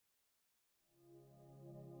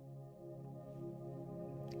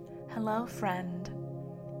Hello, friend.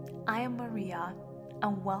 I am Maria,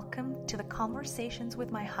 and welcome to the Conversations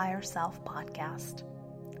with My Higher Self podcast.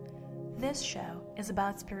 This show is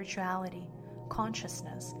about spirituality,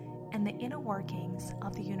 consciousness, and the inner workings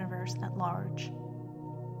of the universe at large.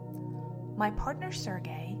 My partner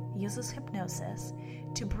Sergey uses hypnosis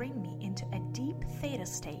to bring me into a deep theta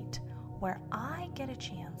state where I get a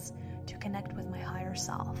chance to connect with my higher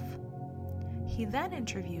self. He then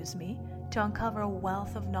interviews me to uncover a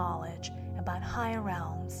wealth of knowledge about higher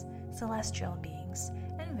realms, celestial beings,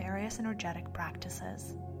 and various energetic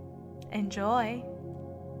practices. Enjoy!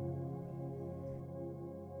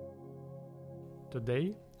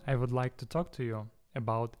 Today, I would like to talk to you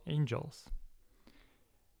about angels.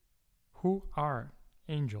 Who are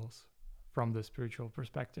angels from the spiritual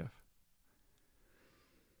perspective?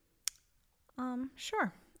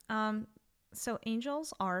 Sure. So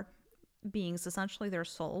angels are beings, essentially they're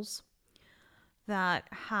souls that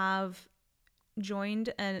have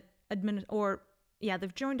joined an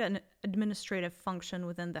they've joined an administrative function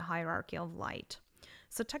within the hierarchy of light.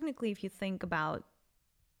 So technically, if you think about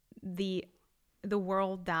the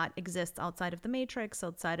world that exists outside of the matrix,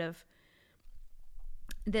 outside of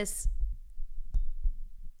this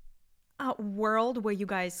world where you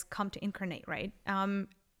guys come to incarnate, right?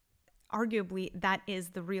 Arguably, that is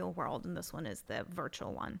the real world, and this one is the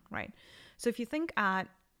virtual one, right? So if you think at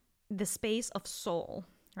the space of soul,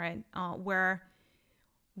 right, where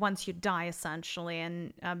once you die, essentially,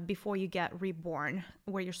 and before you get reborn,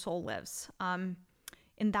 where your soul lives,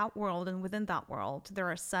 in that world and within that world, there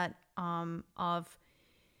are a set of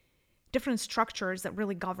different structures that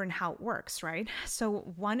really govern how it works, right?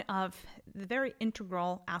 So one of the very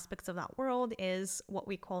integral aspects of that world is what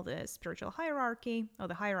we call the spiritual hierarchy, or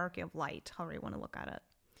the hierarchy of light, however you want to look at it.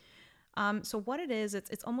 So what it is,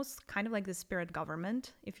 it's almost kind of like the spirit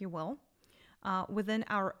government, if you will, within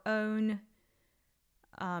our own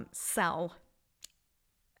cell.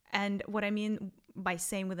 And what I mean by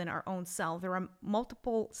saying within our own cell, there are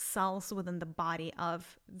multiple cells within the body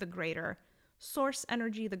of the greater source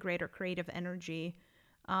energy, the greater creative energy.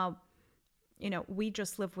 We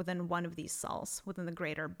just live within one of these cells, within the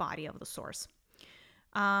greater body of the source.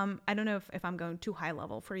 I don't know if I'm going too high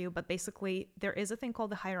level for you, but basically there is a thing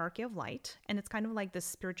called the hierarchy of light, and it's kind of like this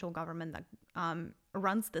spiritual government that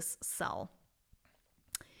runs this cell.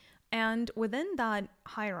 And within that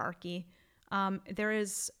hierarchy, there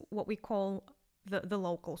is what we call the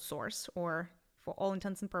local source, or for all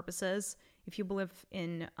intents and purposes, if you believe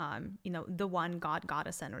in, the one God,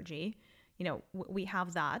 goddess energy, we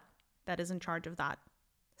have that is in charge of that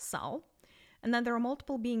cell. And then there are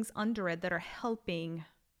multiple beings under it that are helping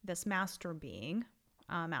this master being,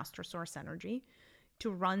 master source energy,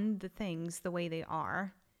 to run the things the way they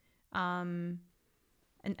are, and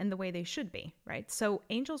the way they should be, right? So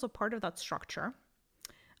angels are part of that structure.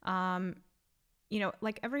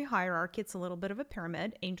 Like every hierarchy, it's a little bit of a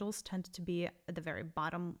pyramid. Angels tend to be at the very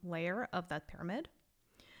bottom layer of that pyramid.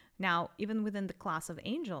 Now, even within the class of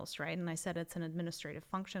angels, right, and I said it's an administrative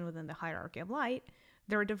function within the hierarchy of light,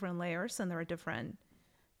 there are different layers and there are different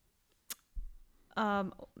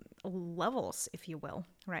levels, if you will,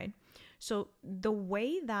 right? So the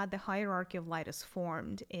way that the hierarchy of light is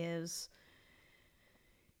formed is,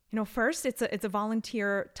 first, it's a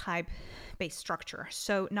volunteer type based structure.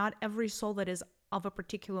 So not every soul that is of a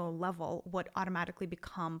particular level would automatically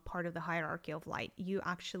become part of the hierarchy of light. You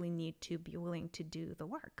actually need to be willing to do the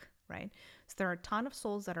work, right? So there are a ton of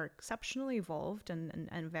souls that are exceptionally evolved and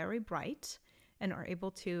very bright and are able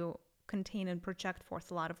to contain and project forth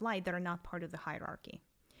a lot of light that are not part of the hierarchy.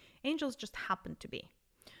 Angels just happen to be.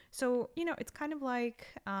 So, it's kind of like,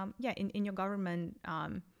 in your government,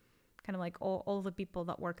 kind of like all the people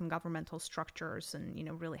that work in governmental structures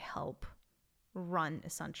and, really help run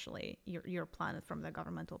essentially your planet from the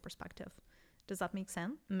governmental perspective. Does that make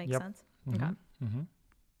sense? Sense? Mm-hmm. Okay. Mm-hmm.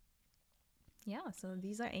 Yeah, so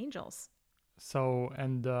these are angels. So,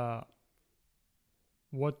 and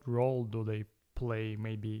what role do they play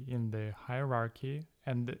maybe in the hierarchy?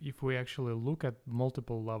 And if we actually look at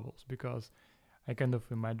multiple levels, because I kind of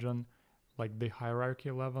imagine like the hierarchy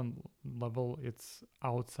level, it's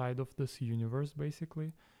outside of this universe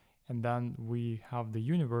basically. And then we have the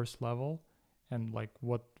universe level and like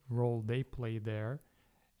what role they play there.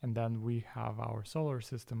 And then we have our solar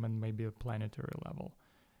system and maybe a planetary level.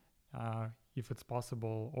 If it's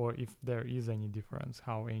possible, or if there is any difference,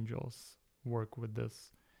 how angels work with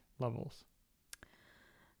these levels.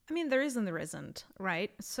 I mean, there is and there isn't,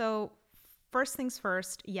 right? So first things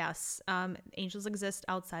first, yes, angels exist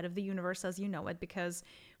outside of the universe as you know it, because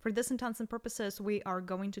for this intents and purposes, we are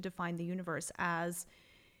going to define the universe as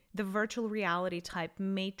the virtual reality type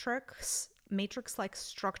matrix-like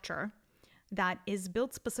structure that is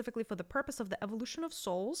built specifically for the purpose of the evolution of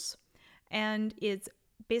souls, and it's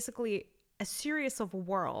basically a series of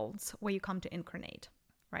worlds where you come to incarnate,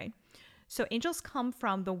 right? So angels come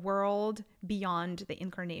from the world beyond the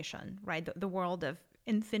incarnation, right? The world of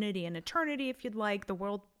infinity and eternity, if you'd like, the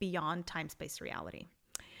world beyond time-space reality.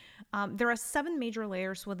 There are 7 major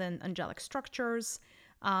layers within angelic structures.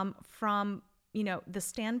 From the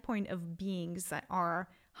standpoint of beings that are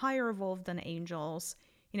higher evolved than angels,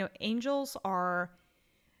 angels are,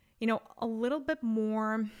 a little bit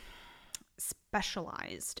more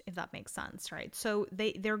specialized, if that makes sense, right? So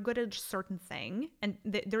they're good at a certain thing, and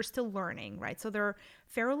they're still learning, right? So they're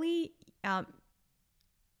fairly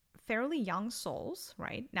young souls,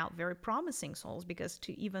 right? Now, very promising souls, because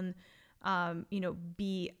to even,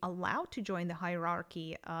 be allowed to join the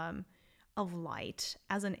hierarchy of light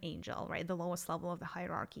as an angel, right? The lowest level of the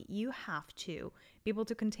hierarchy, you have to be able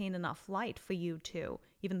to contain enough light for you to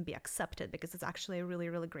even be accepted, because it's actually a really,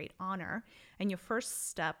 really great honor. And your first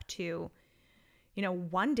step to,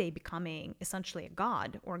 one day becoming essentially a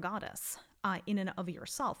god or goddess in and of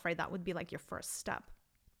yourself, right? That would be like your first step.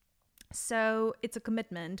 So it's a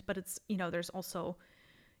commitment, but it's, there's also,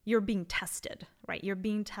 you're being tested, right? You're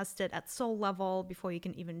being tested at soul level before you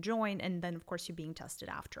can even join. And then, of course, you're being tested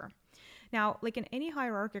after. Now, like in any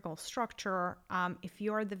hierarchical structure, if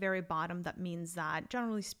you're at the very bottom, that means that,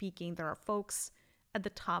 generally speaking, there are folks at the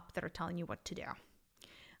top that are telling you what to do.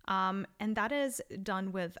 And that is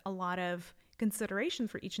done with a lot of consideration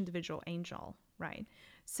for each individual angel, right?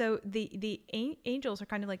 So the angels are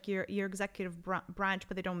kind of like your executive branch,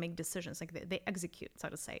 but they don't make decisions. Like they execute, so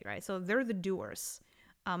to say, right? So they're the doers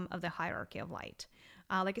of the hierarchy of light.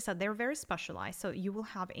 Like I said, they're very specialized. So you will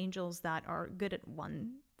have angels that are good at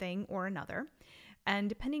one thing or another. And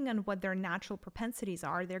depending on what their natural propensities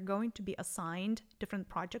are, they're going to be assigned different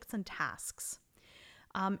projects and tasks.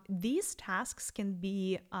 These tasks can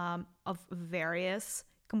be of various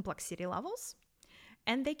complexity levels,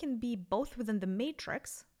 and they can be both within the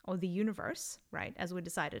matrix or the universe, right, as we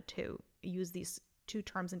decided to use these 2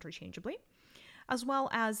 terms interchangeably, as well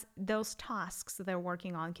as those tasks that they're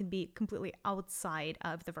working on can be completely outside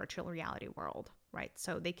of the virtual reality world, right?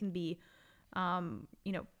 So they can be,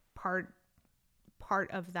 part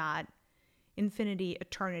of that infinity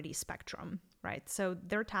eternity spectrum, right? So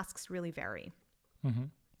their tasks really vary. Mm-hmm.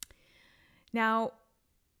 Now,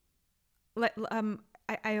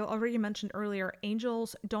 I already mentioned earlier,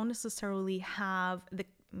 angels don't necessarily have the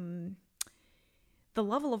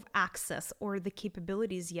level of access or the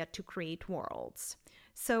capabilities yet to create worlds.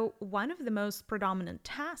 So one of the most predominant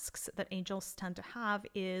tasks that angels tend to have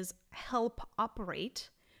is help operate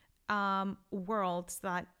worlds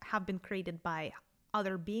that have been created by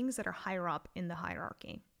other beings that are higher up in the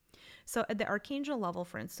hierarchy. So at the archangel level,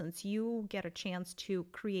 for instance, you get a chance to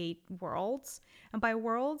create worlds. And by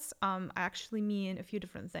worlds, I actually mean a few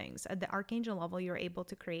different things. At the archangel level, you're able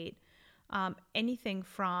to create anything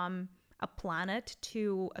from a planet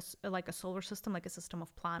to like a solar system, like a system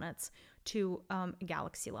of planets, to a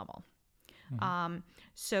galaxy level. Mm-hmm.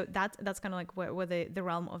 So that's kind of like where the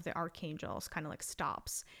realm of the archangels kind of like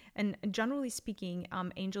stops. And generally speaking,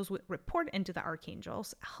 angels would report into the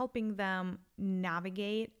archangels, helping them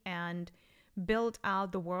navigate and build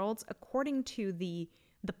out the worlds according to the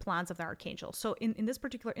plans of the archangel. So in this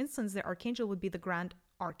particular instance, the archangel would be the grand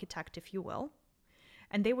architect, if you will.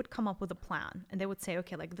 And they would come up with a plan, and they would say,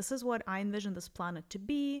 okay, like, this is what I envision this planet to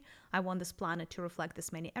be. I want this planet to reflect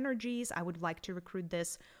this many energies. I would like to recruit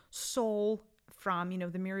this soul from,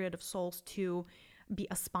 the myriad of souls to be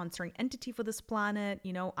a sponsoring entity for this planet.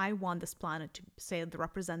 I want this planet to, say, to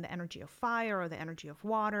represent the energy of fire or the energy of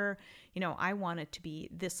water. I want it to be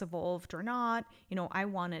this evolved or not. I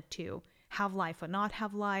want it to have life or not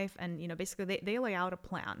have life. And, basically they lay out a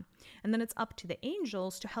plan. And then it's up to the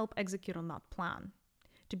angels to help execute on that plan,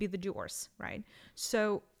 to be the doers, right?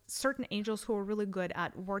 So certain angels who are really good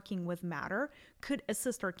at working with matter could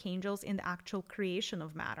assist archangels in the actual creation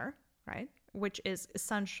of matter, right? Which is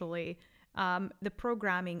essentially the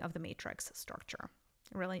programming of the matrix structure.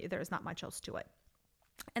 Really, there's not much else to it.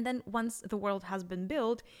 And then once the world has been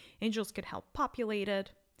built, angels could help populate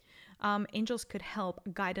it. Angels could help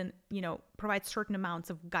guide and, provide certain amounts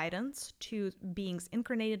of guidance to beings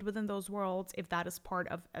incarnated within those worlds, if that is part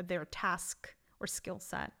of their task or skill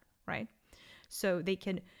set, right? So they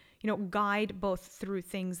can, guide both through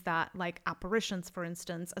things that, like apparitions, for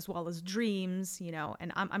instance, as well as dreams,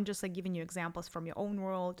 and I'm just like giving you examples from your own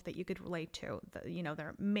world that you could relate to. There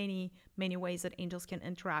are many, many ways that angels can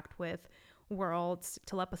interact with worlds.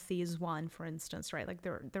 Telepathy is one, for instance, right? Like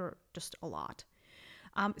there are just a lot.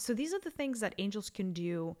 So these are the things that angels can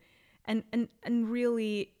do, and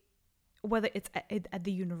really, whether it's at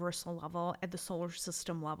the universal level, at the solar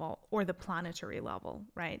system level, or the planetary level,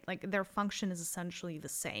 right? Like their function is essentially the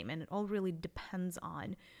same, and it all really depends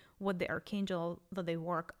on what the archangel that they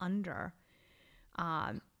work under,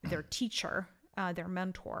 their teacher, their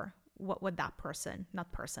mentor, what that person,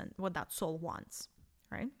 what that soul wants,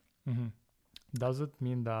 right? Mm-hmm. Does it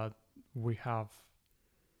mean that we have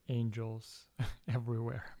angels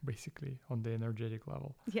everywhere, basically, on the energetic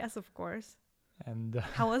level? Yes, of course. And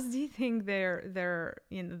how else do you think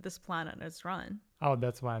this planet is run? Oh,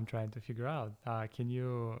 that's why I'm trying to figure out. Can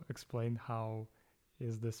you explain how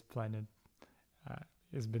is this planet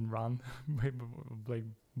is been run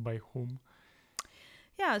by whom?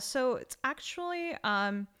 Yeah, so it's actually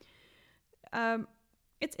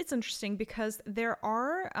it's interesting because there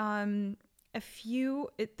are a few.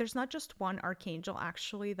 There's not just one archangel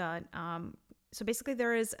actually that. So basically,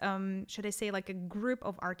 there is, should I say, like a group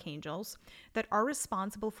of archangels that are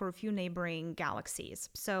responsible for a few neighboring galaxies.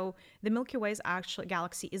 So the Milky Way's actual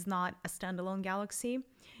galaxy is not a standalone galaxy.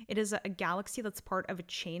 It is a galaxy that's part of a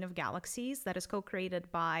chain of galaxies that is co-created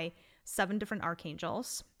by 7 different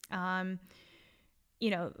archangels. Like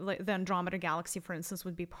the Andromeda Galaxy, for instance,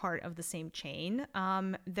 would be part of the same chain.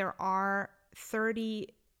 There are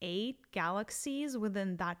 38 galaxies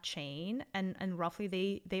within that chain, and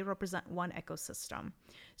roughly they represent one ecosystem.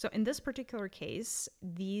 So in this particular case,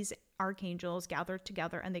 these archangels gathered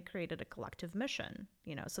together and they created a collective mission.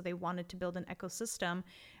 So they wanted to build an ecosystem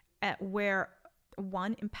where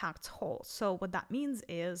one impacts whole. So what that means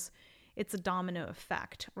is it's a domino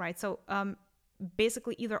effect, right? So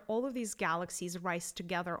basically either all of these galaxies rise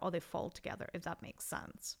together or they fall together, if that makes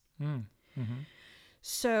sense. Mm-hmm.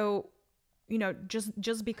 So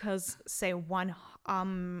just because, say, one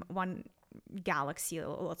galaxy,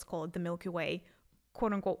 let's call it the Milky Way,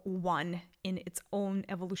 quote unquote, won in its own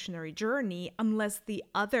evolutionary journey, unless the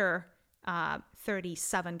other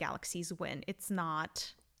 37 galaxies win, it's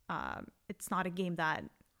not a game that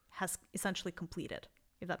has essentially completed,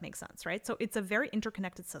 if that makes sense, right? So it's a very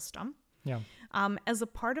interconnected system. Yeah. As a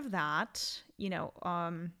part of that,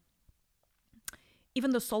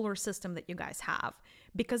 even the solar system that you guys have,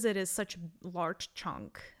 because it is such a large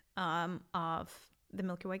chunk of the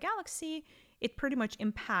Milky Way galaxy, it pretty much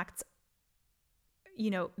impacts,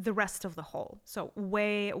 the rest of the whole. So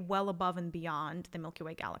well above and beyond the Milky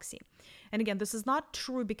Way galaxy. And again, this is not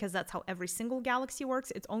true because that's how every single galaxy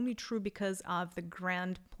works. It's only true because of the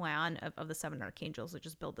grand plan of the 7 archangels that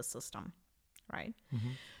just build the system, right? Mm-hmm.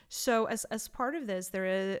 So as part of this,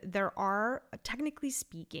 there are, technically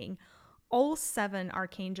speaking, all 7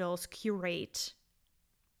 archangels curate.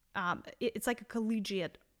 It's like a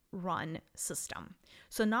collegiate run system.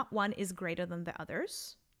 So not one is greater than the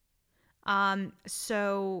others.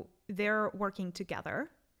 So they're working together.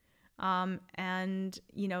 And,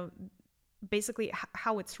 basically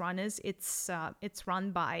how it's run is it's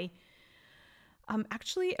run by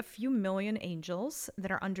actually a few million angels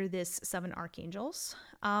that are under this 7 archangels.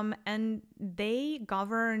 And they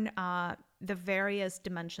govern the various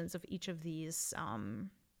dimensions of each of these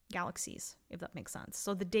galaxies, if that makes sense.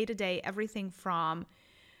 So the day-to-day, everything from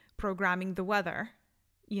programming the weather,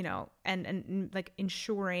 and like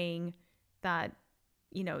ensuring that,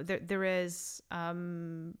 there is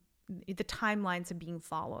the timelines are being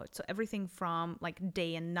followed. So everything from like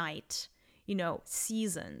day and night,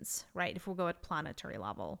 seasons, right? If we'll go at planetary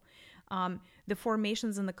level. The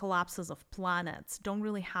formations and the collapses of planets don't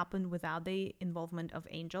really happen without the involvement of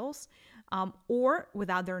angels, or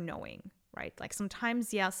without their knowing, right? Like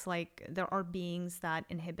sometimes, yes, like there are beings that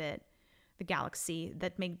inhabit the galaxy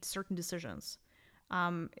that make certain decisions.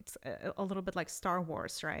 It's a little bit like Star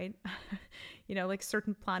Wars, right? Like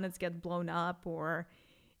certain planets get blown up, or,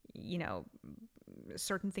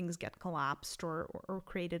 certain things get collapsed or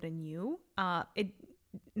created anew.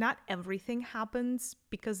 Not everything happens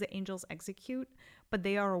because the angels execute, but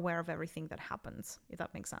they are aware of everything that happens, if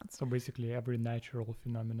that makes sense. So basically every natural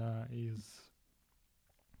phenomena is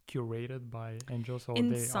curated by angels, or in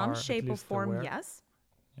they some are shape at or least form, aware? yes.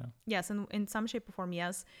 Yeah. Yes, in some shape or form,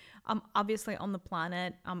 yes. Obviously on the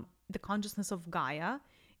planet, the consciousness of Gaia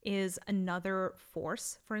is another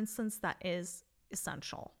force, for instance, that is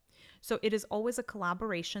essential. So it is always a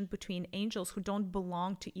collaboration between angels who don't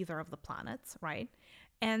belong to either of the planets, right?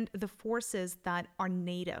 And the forces that are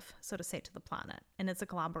native, so to say, to the planet. And it's a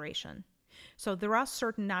collaboration. So there are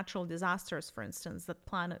certain natural disasters, for instance, that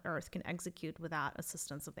planet Earth can execute without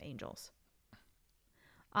assistance of the angels.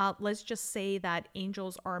 Let's just say that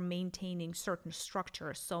angels are maintaining certain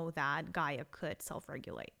structures so that Gaia could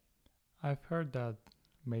self-regulate. I've heard that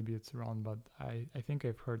maybe it's wrong, but I think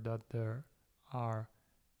I've heard that there are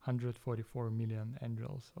 144 million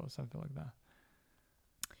angels or something like that.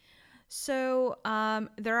 So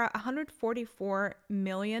there are 144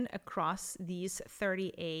 million across these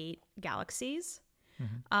 38 galaxies.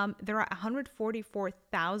 There are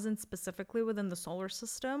 144,000 specifically within the solar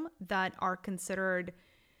system that are considered,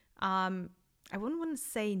 I wouldn't want to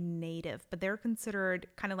say native, but they're considered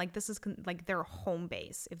kind of like this is like their home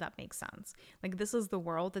base, if that makes sense. Like this is the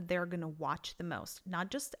world that they're going to watch the most, not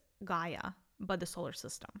just Gaia, but the solar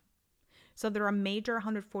system. So there are major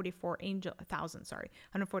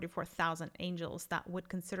 144,000 angels that would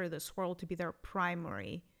consider this world to be their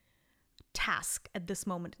primary task at this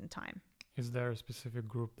moment in time. Is there a specific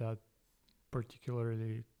group that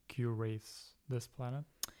particularly curates this planet?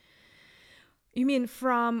 You mean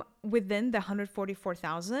from within the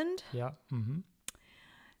 144,000? Yeah.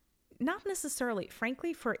 Not necessarily.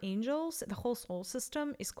 Frankly, for angels, the whole solar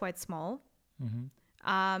system is quite small.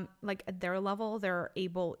 Like at their level,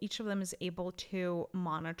 each of them is able to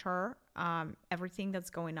monitor everything that's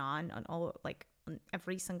going on on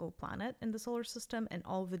every single planet in the solar system and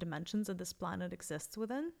all of the dimensions that this planet exists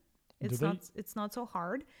within. It's not so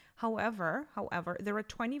hard. However, there are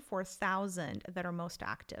 24,000 that are most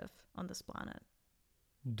active on this planet.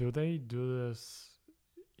 Do they do this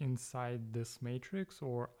inside this matrix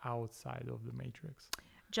or outside of the matrix?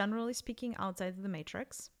 Generally speaking, outside of the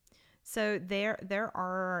matrix. So there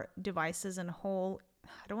are devices and whole,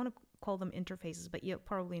 I don't want to call them interfaces, but you'll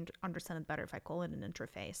probably understand it better if I call it an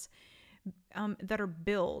interface, that are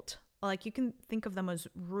built, like you can think of them as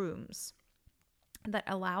rooms that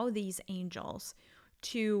allow these angels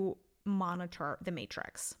to monitor the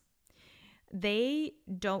matrix. They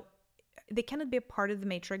cannot be a part of the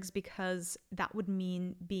matrix because that would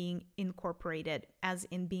mean being incorporated, as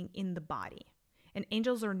in being in the body. And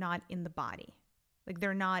angels are not in the body. Like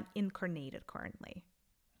they're not incarnated currently.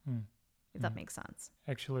 If that makes sense.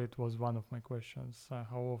 Actually, it was one of my questions.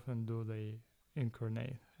 How often do they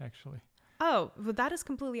incarnate, actually? Oh, well, that is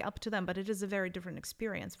completely up to them, but it is a very different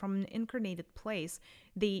experience. From an incarnated place,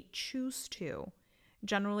 they choose to.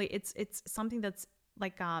 Generally, it's something that's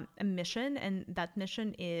like a mission, and that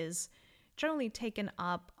mission is generally taken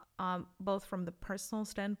up both from the personal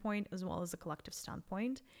standpoint as well as the collective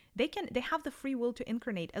standpoint. They have the free will to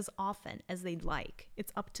incarnate as often as they'd like.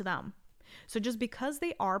 It's up to them. So just because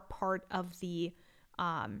they are part of the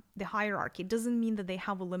hierarchy doesn't mean that they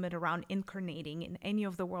have a limit around incarnating in any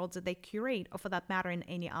of the worlds that they curate, or for that matter in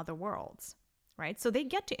any other worlds, right? So they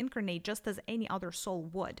get to incarnate just as any other soul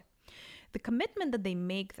would. The commitment that they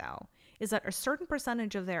make, though, is that a certain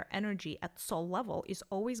percentage of their energy at soul level is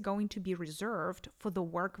always going to be reserved for the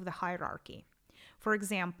work of the hierarchy. For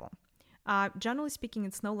example, generally speaking,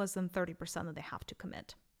 it's no less than 30% that they have to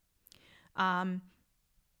commit.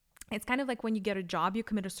 It's kind of like when you get a job, you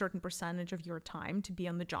commit a certain percentage of your time to be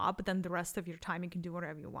on the job, but then the rest of your time you can do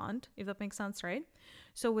whatever you want, if that makes sense, right?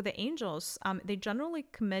 So with the angels, they generally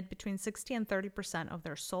commit between 60 and 30% of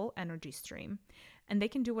their soul energy stream, and they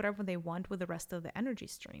can do whatever they want with the rest of the energy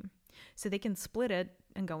stream. So they can split it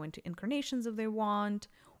and go into incarnations if they want,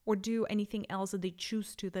 or do anything else that they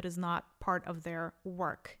choose to that is not part of their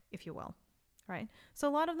work, if you will. Right? So a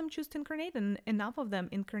lot of them choose to incarnate, and enough of them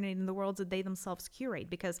incarnate in the worlds that they themselves curate,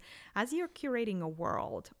 because as you're curating a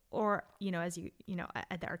world, or, as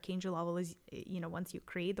at the archangel level, once you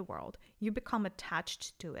create the world, you become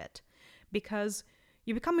attached to it because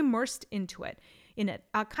you become immersed in it.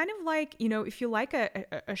 Kind of like, if you like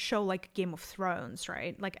a show like Game of Thrones,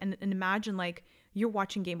 right? Like, and imagine like you're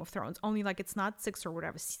watching Game of Thrones, only like it's not 6 or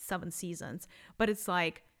whatever, 7 seasons, but it's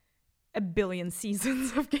like a billion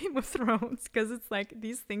seasons of Game of Thrones, because it's like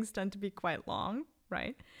these things tend to be quite long,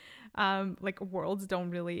 right? Like worlds don't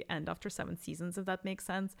really end after 7 seasons, if that makes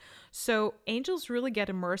sense. So angels really get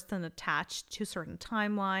immersed and attached to certain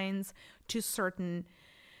timelines, to certain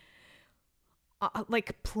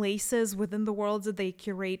like places within the worlds that they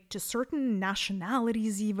curate, to certain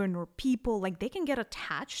nationalities even, or people. Like they can get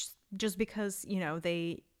attached just because,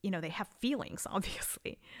 they have feelings,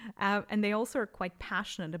 obviously. And they also are quite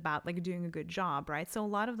passionate about like doing a good job, right? So a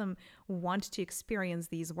lot of them want to experience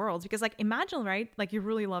these worlds because, like, imagine, right? Like you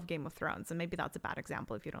really love Game of Thrones, and maybe that's a bad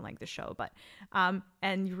example if you don't like the show, but,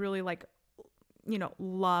 and you really like,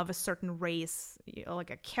 love a certain race, like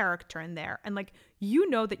a character in there. And like,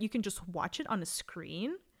 that you can just watch it on a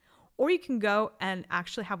screen, or you can go and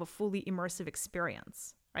actually have a fully immersive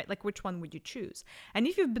experience. Right? Like, which one would you choose? And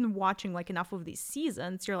if you've been watching like enough of these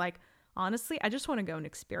seasons, you're like, honestly, I just want to go and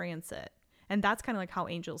experience it. And that's kind of like how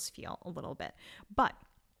angels feel a little bit. But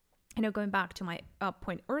going back to my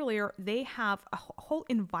point earlier, they have a whole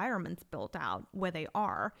environment built out where they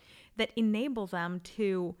are that enable them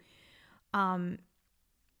to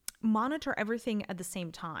monitor everything at the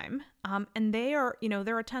same time. And they are,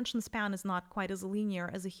 their attention span is not quite as linear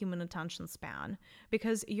as a human attention span,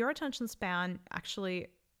 because your attention span actually,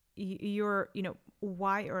 you're,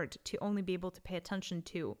 wired to only be able to pay attention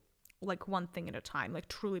to like one thing at a time, like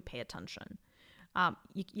truly pay attention.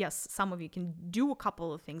 Yes, some of you can do a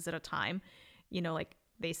couple of things at a time, like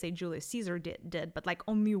they say Julius Caesar did, but like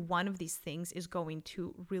only one of these things is going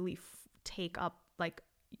to really take up like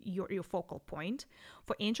your focal point.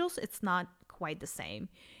 For angels, it's not quite the same.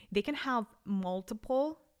 They can have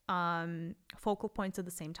multiple focal points at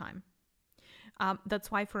the same time. That's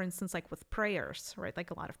why, for instance, like with prayers, right?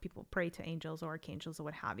 Like a lot of people pray to angels or archangels or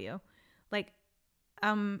what have you. Like,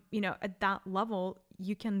 at that level,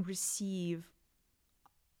 you can receive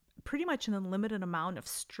pretty much an unlimited amount of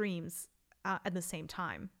streams at the same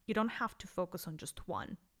time. You don't have to focus on just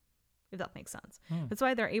one, if that makes sense. That's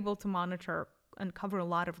why they're able to monitor and cover a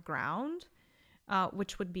lot of ground,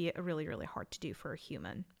 which would be really, really hard to do for a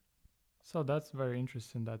human. So that's very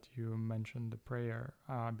interesting that you mentioned the prayer,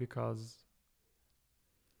 because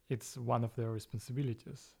it's one of their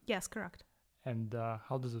responsibilities. Yes, correct. And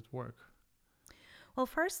how does it work? Well,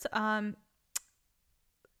 first, let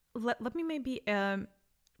me maybe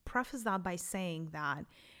preface that by saying that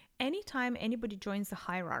anytime anybody joins the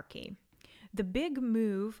hierarchy, the big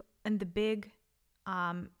move and the big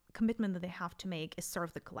commitment that they have to make is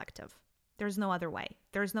serve the collective. There's no other way.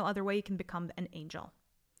 There's no other way you can become an angel.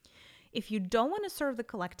 If you don't want to serve the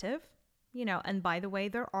collective, and by the way,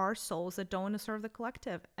 there are souls that don't want to serve the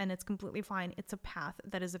collective, and it's completely fine. It's a path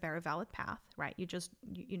that is a very valid path, right? You just,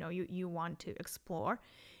 you want to explore,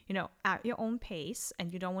 at your own pace,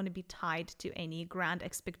 and you don't want to be tied to any grand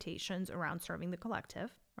expectations around serving the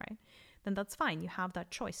collective, right? Then that's fine. You have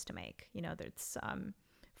that choice to make, that's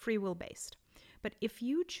free will based. But if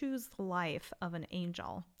you choose the life of an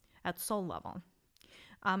angel at soul level,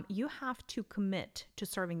 you have to commit to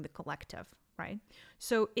serving the collective, right?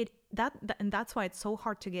 So and that's why it's so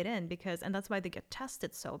hard to get in, and that's why they get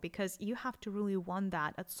tested because you have to really want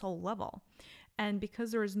that at soul level. And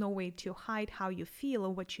because there is no way to hide how you feel or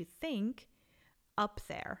what you think up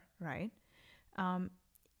there, right?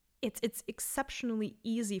 It's exceptionally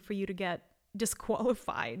easy for you to get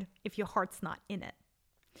disqualified if your heart's not in it.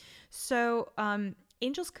 So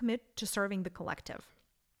angels commit to serving the collective.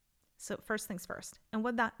 So first things first. And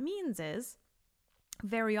what that means is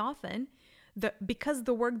very often, because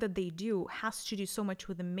the work that they do has to do so much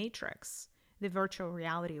with the matrix, the virtual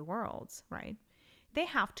reality worlds, right? They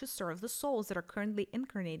have to serve the souls that are currently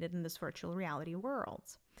incarnated in this virtual reality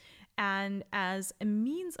world. And as a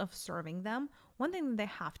means of serving them, one thing that they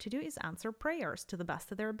have to do is answer prayers to the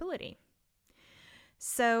best of their ability.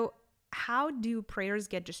 So how do prayers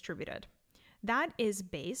get distributed? That is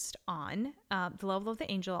based on the level of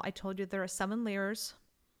the angel. I told you there are 7 layers,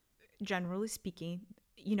 generally speaking.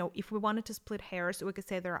 If we wanted to split hairs, we could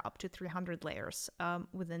say there are up to 300 layers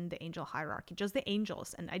within the angel hierarchy, just the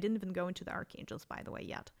angels. And I didn't even go into the archangels, by the way,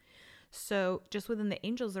 yet. So just within the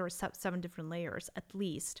angels, there are 7 different layers at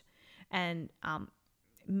least, and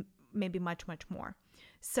maybe much, much more.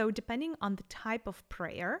 So depending on the type of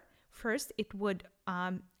prayer, first it would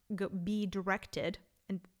be directed,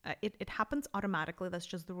 and it happens automatically. That's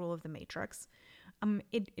just the rule of the matrix.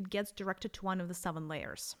 It gets directed to one of the 7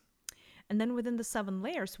 layers. And then within the 7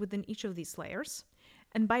 layers, within each of these layers,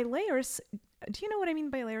 and by layers, do you know what I mean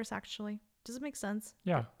by layers actually? Does it make sense?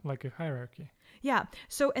 Yeah, like a hierarchy. Yeah.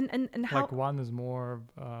 So and how, like one is more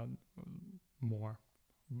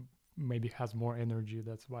maybe has more energy.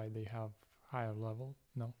 That's why they have higher level.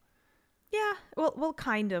 No. Yeah, well,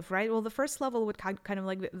 kind of, right? Well, the first level would kind of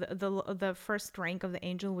like the first rank of the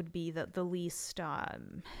angel would be the least,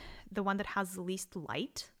 the one that has the least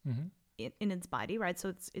light in its body, right?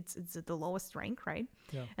 So it's the lowest rank, right?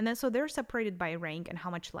 Yeah. And then so they're separated by rank and how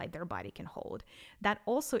much light their body can hold. That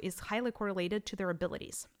also is highly correlated to their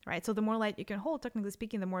abilities, right? So the more light you can hold, technically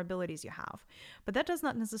speaking, the more abilities you have. But that does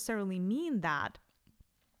not necessarily mean that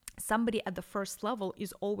somebody at the first level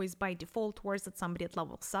is always by default worse than somebody at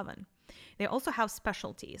level 7. They also have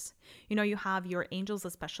specialties. You have your angels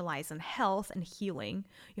that specialize in health and healing.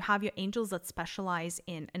 You have your angels that specialize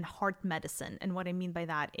in heart medicine. And what I mean by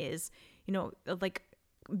that is, like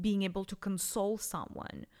being able to console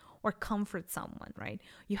someone or comfort someone, right?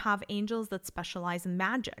 You have angels that specialize in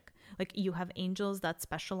magic. Like you have angels that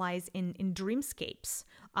specialize in dreamscapes.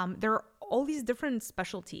 There are all these different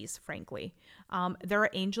specialties, frankly. There are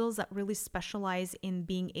angels that really specialize in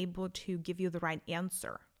being able to give you the right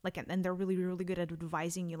answer Like, and they're really, really good at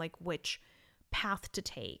advising you, like, which path to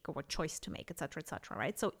take or what choice to make, et cetera,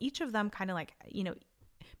 right? So each of them kind of like,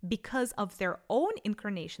 because of their own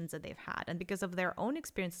incarnations that they've had and because of their own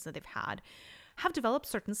experiences that they've had, have developed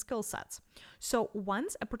certain skill sets. So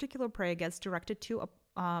once a particular prayer gets directed to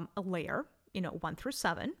a layer, 1 through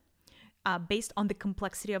 7, based on the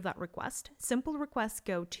complexity of that request, simple requests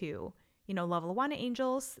go to, level 1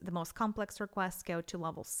 angels. The most complex requests go to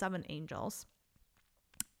level 7 angels.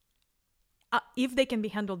 If they can be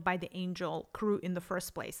handled by the angel crew in the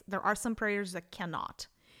first place. There are some prayers that cannot.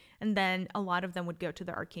 And then a lot of them would go to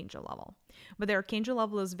the archangel level. But the archangel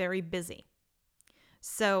level is very busy.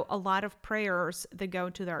 So a lot of prayers that go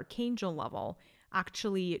to the archangel level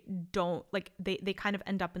actually don't, like, they kind of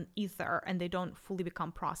end up in ether and they don't fully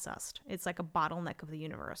become processed. It's like a bottleneck of the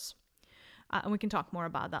universe. And we can talk more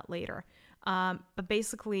about that later. But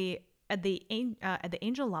basically, at the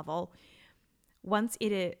angel level, once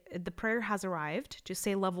the prayer has arrived to,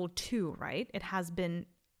 say, level 2, right? It has been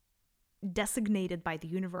designated by the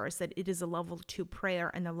universe that it is a level 2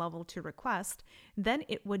 prayer and a level 2 request, then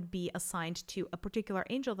it would be assigned to a particular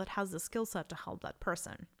angel that has the skill set to help that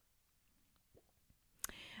person.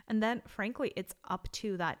 And then, frankly, it's up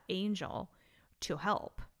to that angel to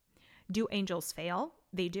help. Do angels fail?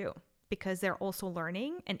 They do, because they're also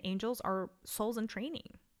learning, and angels are souls in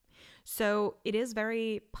training. So it is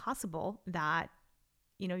very possible that,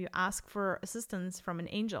 you ask for assistance from an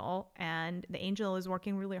angel and the angel is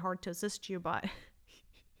working really hard to assist you, but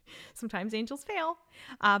sometimes angels fail.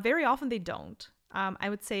 Very often they don't. I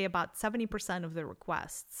would say about 70% of the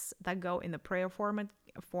requests that go in the prayer form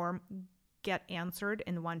get answered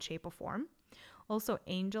in one shape or form. Also,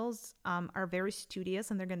 angels are very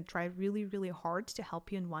studious and they're going to try really, really hard to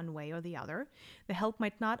help you in one way or the other. The help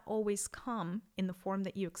might not always come in the form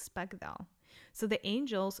that you expect, though. So the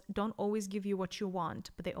angels don't always give you what you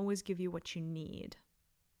want, but they always give you what you need.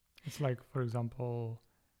 It's like, for example,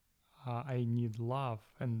 I need love,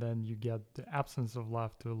 and then you get the absence of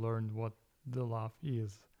love to learn what the love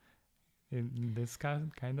is. In this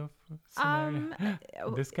kind of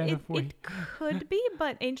scenario, this kind of way. It could be,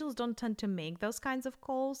 but angels don't tend to make those kinds of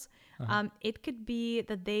calls. It could be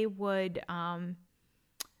that they would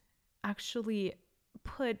actually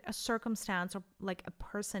put a circumstance or like a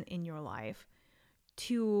person in your life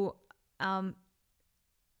to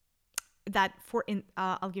that for in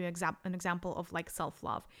I'll give you an example of like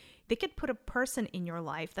self-love. They could put a person in your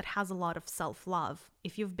life that has a lot of self-love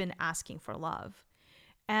if you've been asking for love,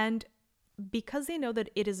 and because they know that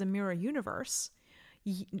it is a mirror universe,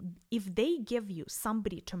 if they give you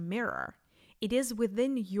somebody to mirror, it is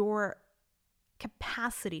within your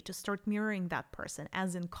capacity to start mirroring that person,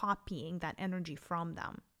 as in copying that energy from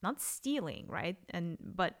them, not stealing, right?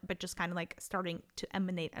 But just kind of like starting to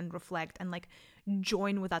emanate and reflect and like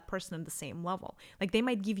join with that person at the same level. Like they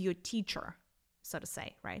might give you a teacher, so to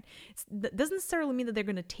say, right? That doesn't necessarily mean that they're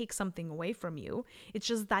going to take something away from you. It's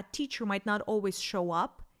just that teacher might not always show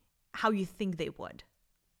up how you think they would,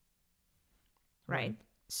 right?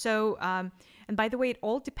 So, and by the way, it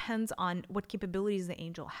all depends on what capabilities the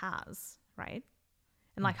angel has, right?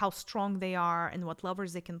 And like how strong they are and what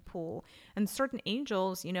levers they can pull. And certain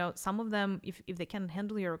angels, some of them, if they can't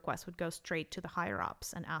handle your request, would go straight to the higher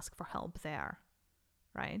ups and ask for help there,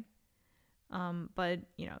 right? But,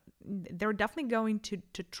 they're definitely going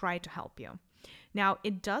to try to help you. Now,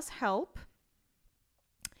 it does help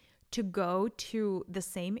to go to the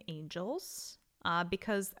same angels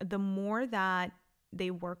because the more that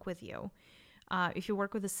they work with you, if you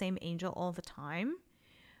work with the same angel all the time,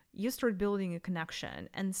 you start building a connection.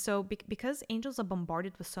 And so because angels are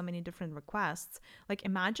bombarded with so many different requests, like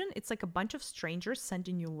imagine it's like a bunch of strangers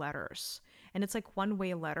sending you letters, and it's like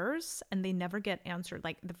one-way letters and they never get answered.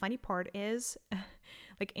 Like the funny part is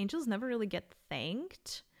like angels never really get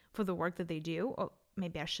thanked for the work that they do. Or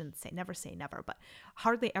maybe I shouldn't say never, but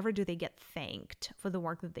hardly ever do they get thanked for the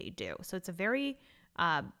work that they do. So it's a very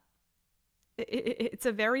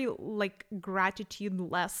like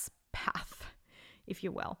gratitude-less path, if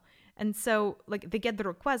you will. And so like they get the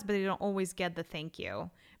request, but they don't always get the thank you,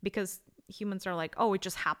 because humans are like, oh, it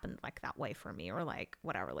just happened like that way for me, or like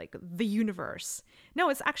whatever, like the universe. No,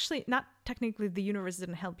 it's actually not technically the universe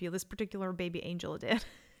didn't help you. This particular baby angel did.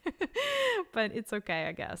 But it's okay,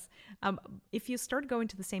 I guess. If you start going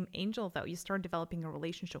to the same angel, though, you start developing a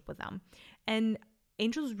relationship with them. And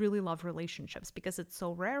angels really love relationships because it's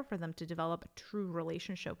so rare for them to develop a true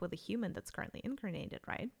relationship with a human that's currently incarnated,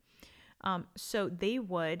 right? So they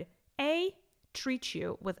would, A, treat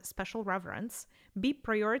you with special reverence, B,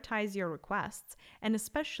 prioritize your requests, and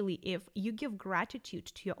especially if you give gratitude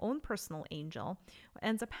to your own personal angel, what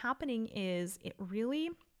ends up happening is it really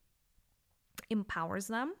empowers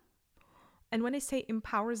them. And when I say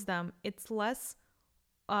empowers them, it's less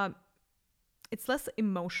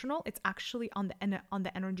emotional. It's actually on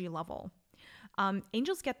the energy level.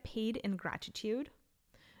 Angels get paid in gratitude.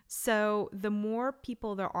 So the more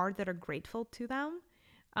people there are that are grateful to them,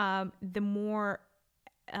 the more,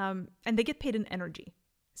 and they get paid in energy.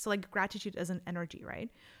 So like gratitude is an energy, right?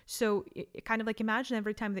 So it kind of like, imagine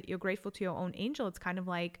every time that you're grateful to your own angel, it's kind of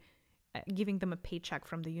like giving them a paycheck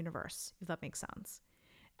from the universe, if that makes sense.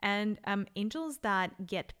 And angels that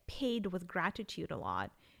get paid with gratitude a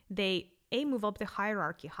lot, they move up the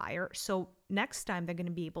hierarchy higher. So next time they're going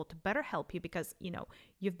to be able to better help you because,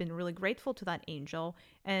 you've been really grateful to that angel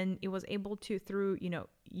and it was able to, through,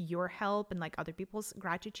 your help and like other people's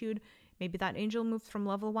gratitude, maybe that angel moved from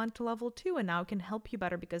level 1 to level 2 and now it can help you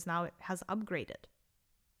better because now it has upgraded.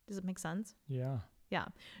 Does it make sense? Yeah. Yeah.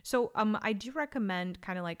 So I do recommend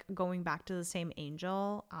kind of like going back to the same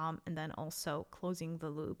angel and then also closing the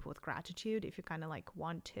loop with gratitude if you kind of like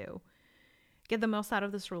want to get the most out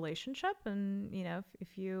of this relationship. And,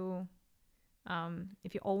 if you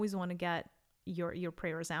always want to get your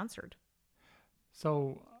prayers answered.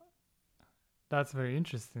 So that's very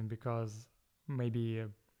interesting because maybe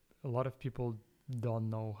a lot of people don't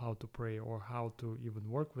know how to pray or how to even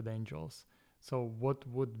work with angels. So what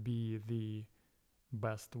would be the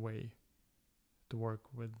best way to work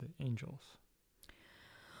with the angels?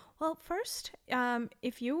 Well, first,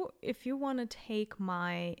 if you want to take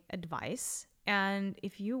my advice and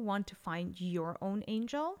if you want to find your own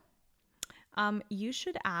angel, you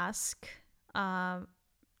should ask for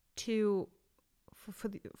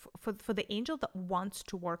the angel that wants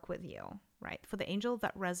to work with you, right? For the angel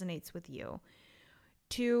that resonates with you,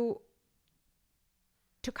 to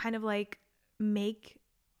kind of like make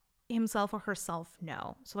himself or herself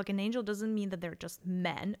know. So like an angel doesn't mean that they're just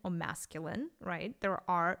men or masculine, right? There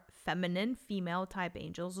are feminine, female type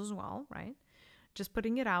angels as well, right? Just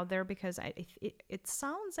putting it out there because it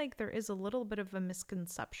sounds like there is a little bit of a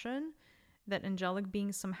misconception that angelic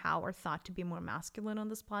beings somehow are thought to be more masculine on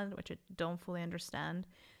this planet, which I don't fully understand.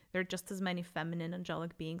 There are just as many feminine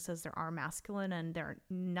angelic beings as there are masculine, and they're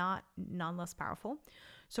none less powerful.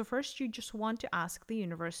 So first, you just want to ask the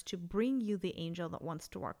universe to bring you the angel that wants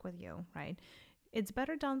to work with you, right? It's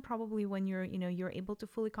better done probably when you're able to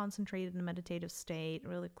fully concentrate in a meditative state,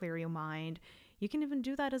 really clear your mind. You can even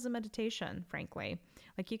do that as a meditation, frankly.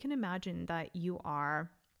 Like you can imagine that you are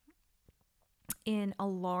in a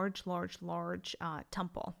large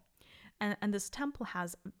temple. And this temple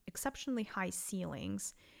has exceptionally high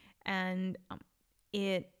ceilings, and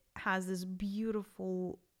it has this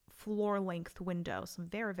beautiful floor-length window, some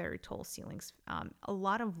very, very tall ceilings, a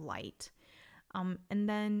lot of light. And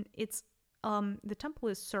then the temple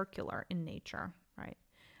is circular in nature, right?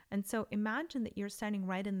 And so imagine that you're standing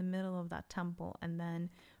right in the middle of that temple, and then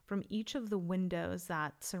from each of the windows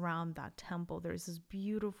that surround that temple, there's this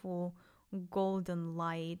beautiful golden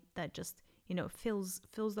light that just fills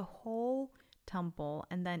the whole temple,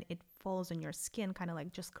 and then it falls on your skin, kind of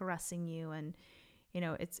like just caressing you. And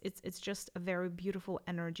it's just a very beautiful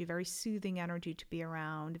energy, very soothing energy to be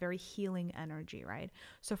around, very healing energy, right?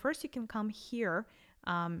 So first you can come here,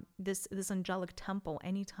 this angelic temple,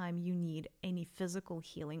 anytime you need any physical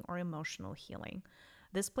healing or emotional healing.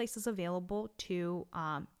 This place is available to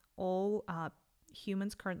all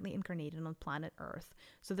humans currently incarnated on planet Earth.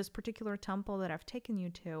 So this particular temple that I've taken you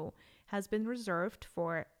to has been reserved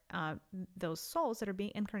for those souls that are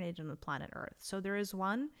being incarnated on planet Earth. So there is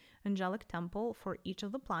one angelic temple for each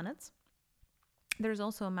of the planets. There's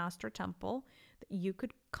also a master temple that you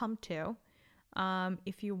could come to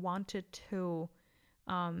if you wanted to,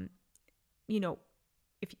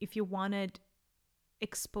 if you wanted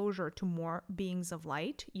exposure to more beings of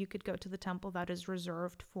light, you could go to the temple that is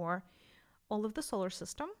reserved for all of the solar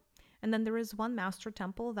system. And then there is one master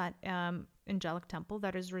temple, that angelic temple,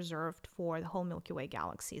 that is reserved for the whole Milky Way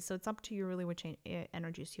galaxy. So it's up to you really which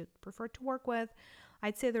energies you prefer to work with.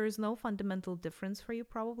 I'd say there is no fundamental difference for you,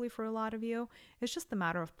 probably for a lot of you. It's just a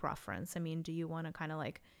matter of preference. I mean, do you want to kind of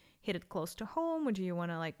like hit it close to home, or do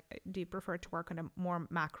you prefer to work on a more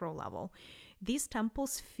macro level? These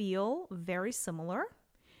temples feel very similar.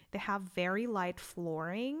 They have very light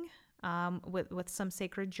flooring, with some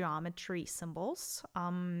sacred geometry symbols,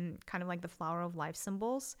 kind of like the flower of life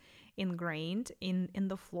symbols ingrained in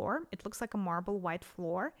the floor. It looks like a marble white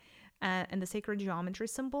floor, and the sacred geometry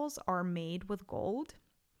symbols are made with gold,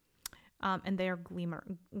 and they are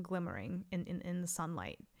glimmering in the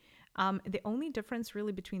sunlight. The only difference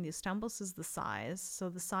really between these temples is the size. So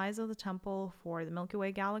the size of the temple for the Milky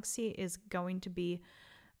Way galaxy is going to be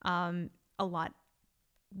a lot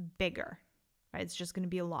bigger. right? It's just going to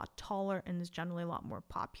be a lot taller and is generally a lot more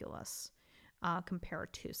populous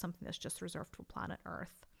compared to something that's just reserved for planet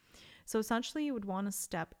Earth. So essentially, you would want to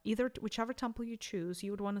step either whichever temple you choose,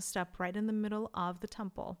 you would want to step right in the middle of the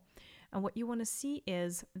temple. And what you want to see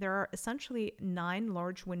is there are essentially 9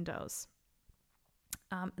 large windows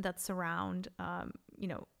that surround,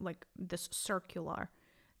 like this circular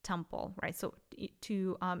temple, right? So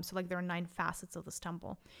like there are 9 facets of this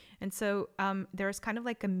temple, and so there's kind of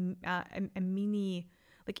like a mini,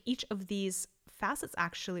 like each of these facets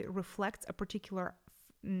actually reflects a particular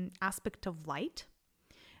aspect of light.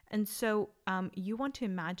 And so you want to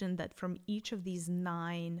imagine that from each of these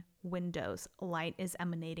 9 windows, light is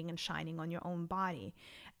emanating and shining on your own body.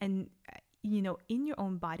 And, in your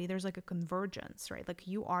own body, there's like a convergence, right? Like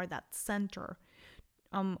you are that center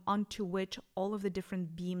onto which all of the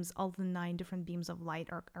different beams, all the 9 different beams of light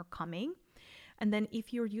are coming. And then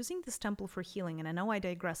if you're using this temple for healing, and I know I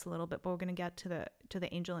digress a little bit, but we're going to get to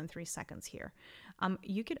the angel in 3 seconds here.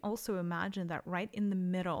 You could also imagine that right in the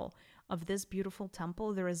middle of this beautiful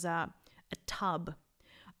temple, there is a tub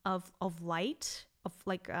of light, of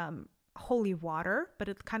like holy water, but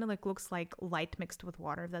it kind of like looks like light mixed with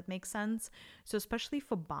water, if that makes sense. So especially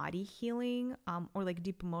for body healing or like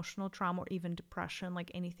deep emotional trauma or even depression,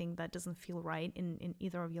 like anything that doesn't feel right in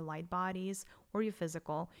either of your light bodies or your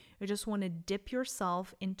physical, you just want to dip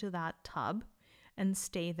yourself into that tub and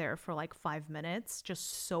stay there for like 5 minutes,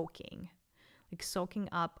 just soaking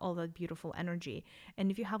up all that beautiful energy. And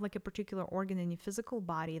if you have like a particular organ in your physical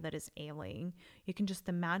body that is ailing, you can just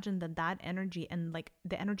imagine that energy and like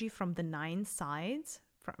the energy from the 9 sides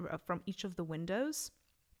from each of the windows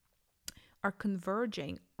are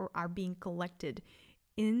converging or are being collected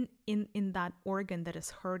in that organ that is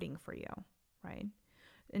hurting for you, right?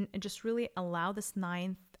 And just really allow this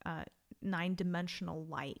 9-dimensional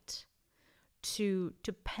light to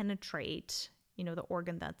penetrate the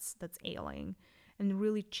organ that's ailing and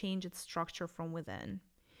really change its structure from within.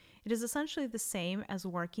 It is essentially the same as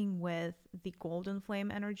working with the golden flame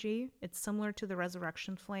energy. It's similar to the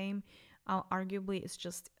resurrection flame. Arguably, it's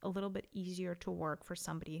just a little bit easier to work for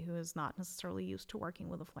somebody who is not necessarily used to working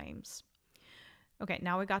with the flames. Okay,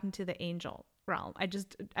 now we got into the angel realm. I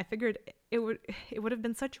figured it would have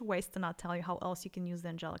been such a waste to not tell you how else you can use the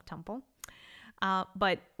angelic temple.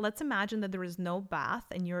 But let's imagine that there is no bath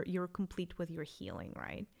and you're complete with your healing,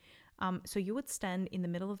 right? So you would stand in the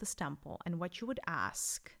middle of this temple, and what you would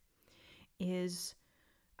ask is,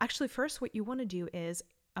 actually first what you want to do is,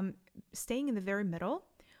 staying in the very middle,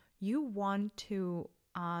 you want to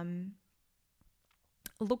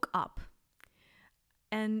look up.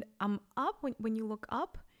 And up, when you look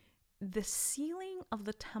up, the ceiling of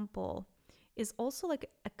the temple is also like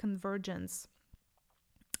a convergence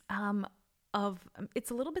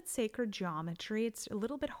it's a little bit sacred geometry. It's a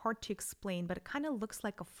little bit hard to explain, but it kind of looks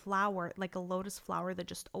like a flower, like a lotus flower that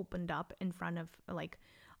just opened up in front of like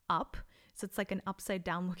up. So it's like an upside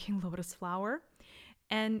down looking lotus flower.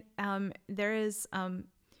 And there is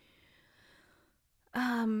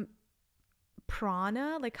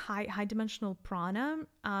prana, like high dimensional prana,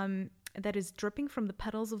 that is dripping from the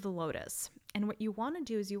petals of the lotus. And what you want to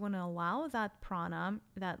do is you want to allow that prana,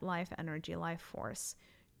 that life energy, life force,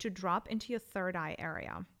 to drop into your third eye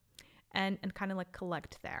area and kind of like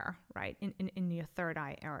collect there, right? In your third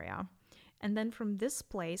eye area. And then from this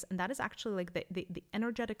place, and that is actually like the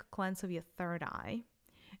energetic cleanse of your third eye.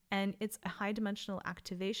 And it's a high dimensional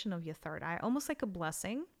activation of your third eye, almost like a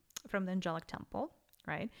blessing from the angelic temple,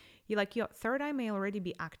 right? Your third eye may already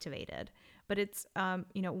be activated, but it's,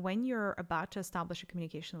 when you're about to establish a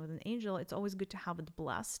communication with an angel, it's always good to have it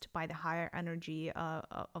blessed by the higher energy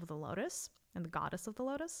of the lotus and the goddess of the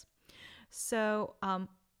lotus. So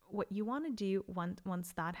what you want to do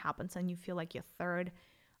once that happens and you feel like your third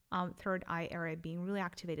eye area being really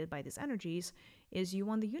activated by these energies, is you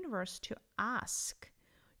want the universe to ask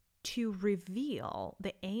to reveal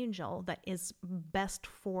the angel that is best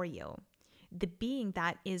for you, the being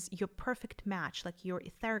that is your perfect match, like your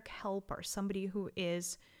etheric helper, somebody who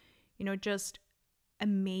is, just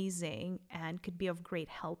amazing and could be of great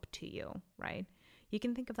help to you, right? You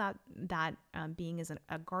can think of that being as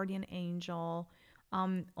a guardian angel.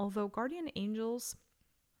 Although guardian angels,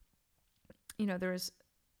 there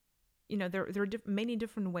are many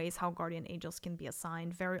different ways how guardian angels can be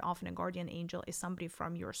assigned. Very often a guardian angel is somebody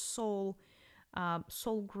from your soul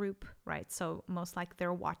group, right? So most likely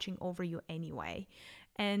they're watching over you anyway.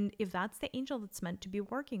 And if that's the angel that's meant to be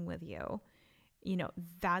working with you,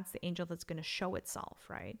 that's the angel that's going to show itself,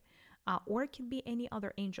 right? Or it can be any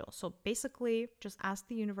other angel. So basically, just ask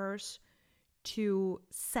the universe to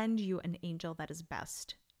send you an angel that is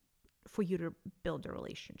best for you to build a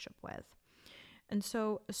relationship with. And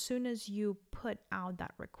so as soon as you put out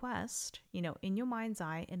that request, in your mind's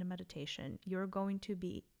eye in a meditation, you're going to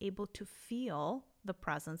be able to feel the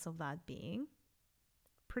presence of that being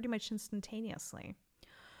pretty much instantaneously.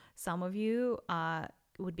 Some of you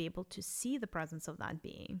would be able to see the presence of that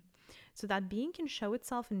being. So that being can show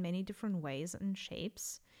itself in many different ways and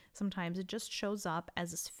shapes. Sometimes it just shows up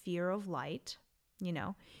as a sphere of light,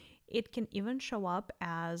 It can even show up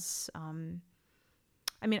as,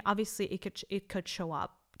 obviously it could show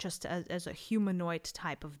up just as a humanoid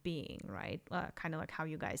type of being, right? Kind of like how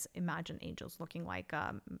you guys imagine angels looking like,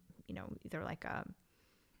 either like a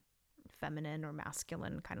feminine or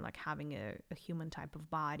masculine, kind of like having a human type of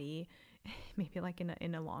body, maybe like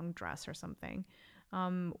in a long dress or something,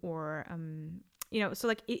 so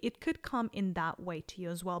like it could come in that way to you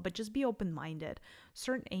as well, but just be open-minded.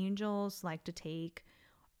 Certain angels like to take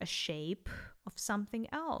a shape of something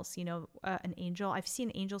else, an angel. I've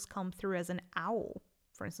seen angels come through as an owl,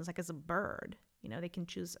 for instance, like as a bird. They can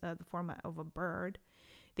choose the form of a bird.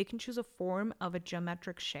 They can choose a form of a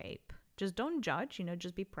geometric shape. Just don't judge,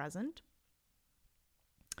 just be present.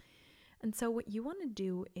 And so what you want to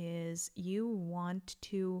do is you want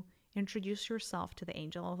to introduce yourself to the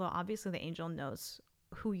angel, although obviously the angel knows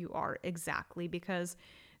who you are exactly, because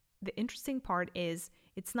the interesting part is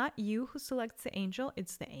it's not you who selects the angel,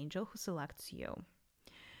 it's the angel who selects you.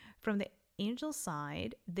 From the angel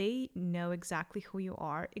side, they know exactly who you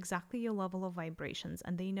are, exactly your level of vibrations,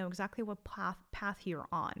 and they know exactly what path you're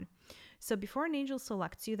on. So before an angel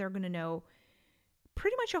selects you, they're going to know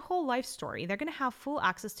pretty much your whole life story. They're going to have full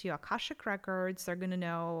access to your Akashic records. They're going to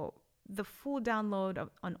know the full download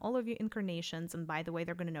on all of your incarnations. And by the way,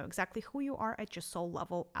 they're going to know exactly who you are at your soul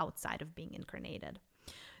level outside of being incarnated.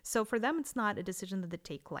 So for them, it's not a decision that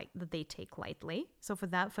they take lightly. So for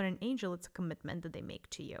an angel, it's a commitment that they make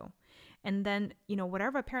to you. And then,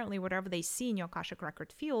 whatever they see in your Akashic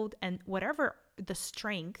record field, and whatever the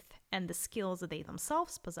strength and the skills that they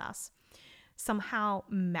themselves possess, somehow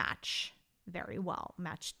match very well,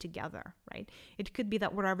 matched together, right? It could be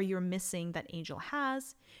that whatever you're missing, that angel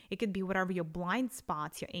has. It could be whatever your blind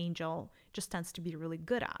spots, your angel just tends to be really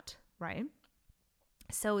good at, right?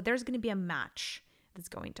 So there's going to be a match that's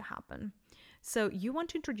going to happen. So you want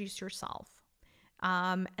to introduce yourself,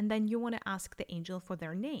 and then you want to ask the angel for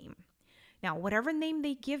their name. Now, whatever name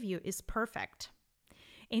they give you is perfect.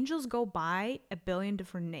 Angels go by a billion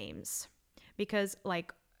different names because,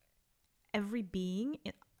 like, every being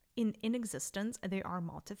in existence, they are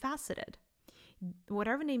multifaceted.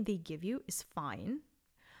 Whatever name they give you is fine.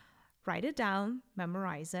 Write it down,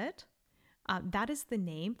 memorize it. That is the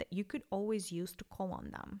name that you could always use to call on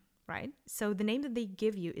them, right? So the name that they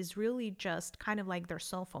give you is really just kind of like their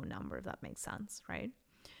cell phone number, if that makes sense, right?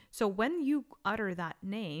 So when you utter that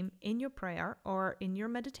name in your prayer or in your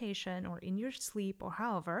meditation or in your sleep or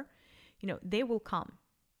however, they will come.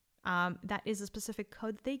 That is a specific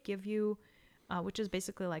code that they give you, which is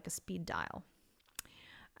basically like a speed dial,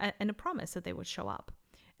 and a promise that they would show up.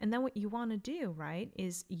 And then what you want to do, right,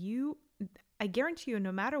 is I guarantee you,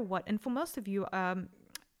 no matter what, and for most of you,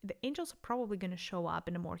 the angels are probably going to show up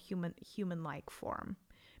in a more human-like form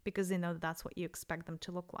because they know that's what you expect them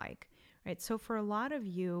to look like, right? So for a lot of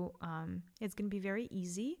you, it's going to be very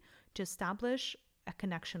easy to establish a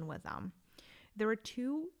connection with them. There are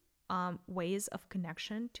two ways of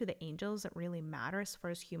connection to the angels that really matter as far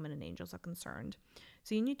as human and angels are concerned.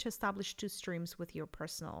 So you need to establish two streams with your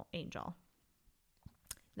personal angel: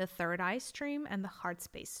 the third eye stream and the heart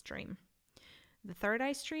space stream. The third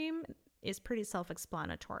eye stream is pretty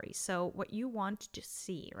self-explanatory. So what you want to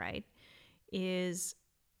see, right, is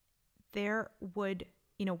there would,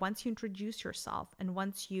 once you introduce yourself and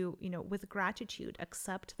once you, with gratitude,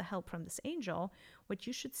 accept the help from this angel, what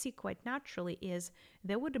you should see quite naturally is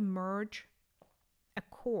there would emerge a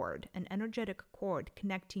cord, an energetic cord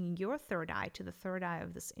connecting your third eye to the third eye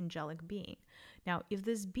of this angelic being. Now, if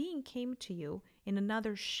this being came to you in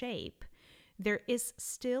another shape, there is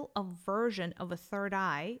still a version of a third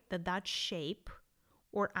eye that shape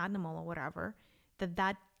or animal or whatever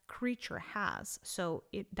that creature has. So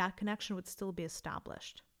that connection would still be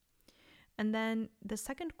established. And then the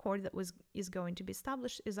second cord that is going to be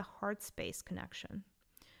established is a heart space connection,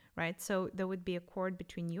 right? So there would be a cord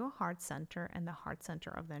between your heart center and the heart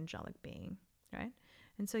center of the angelic being, right?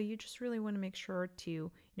 And so you just really want to make sure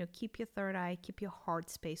to, keep your third eye, keep your heart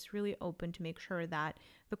space really open to make sure that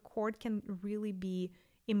the cord can really be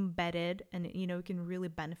embedded and, it can really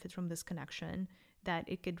benefit from this connection, that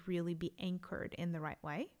it could really be anchored in the right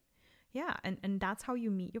way. Yeah, and that's how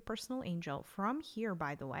you meet your personal angel. From here,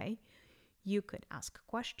 by the way, you could ask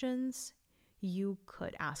questions, You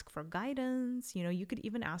could ask for guidance, you could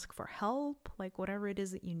even ask for help, like whatever it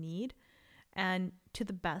is that you need. And to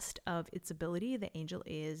the best of its ability, the angel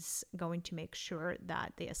is going to make sure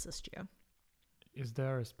that they assist you. Is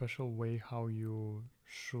there a special way how you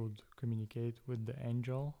should communicate with the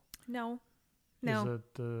angel? No. Is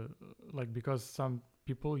it because some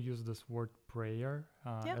people use this word prayer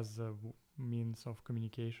as a means of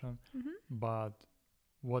communication, but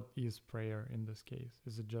what is prayer in this case?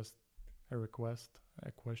 Is it just a request,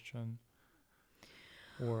 a question,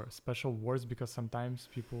 or special words? Because sometimes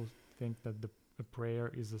people think that a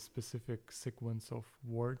prayer is a specific sequence of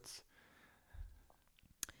words.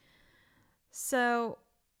 So,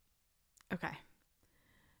 okay.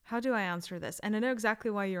 How do I answer this? And I know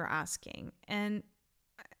exactly why you're asking. And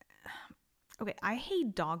okay, I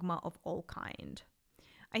hate dogma of all kind.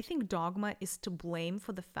 I think dogma is to blame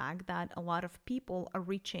for the fact that a lot of people are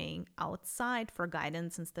reaching outside for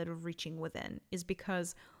guidance instead of reaching within, is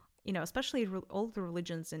because, especially all the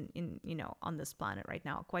religions in on this planet right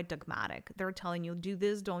now are quite dogmatic. They're telling you, do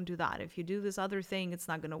this, don't do that. If you do this other thing, it's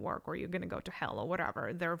not going to work, or you're going to go to hell, or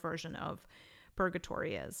whatever their version of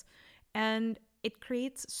purgatory is. And it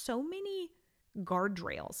creates so many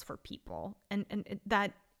guardrails for people, and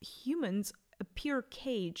that humans appear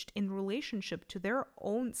caged in relationship to their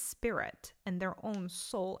own spirit and their own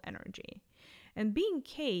soul energy. And being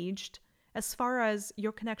caged, as far as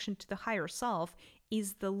your connection to the higher self,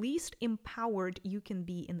 is the least empowered you can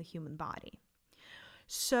be in the human body.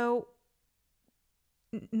 So,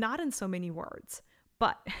 not in so many words,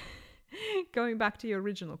 but going back to your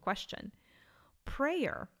original question,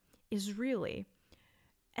 prayer is really,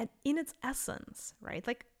 and in its essence, right?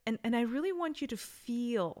 And I really want you to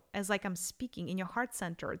feel, as like I'm speaking in your heart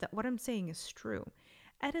center, that what I'm saying is true.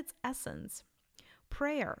 At its essence,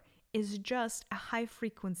 prayer is just a high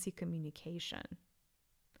frequency communication.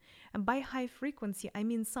 And by high frequency, I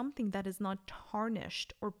mean something that is not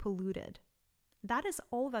tarnished or polluted. That is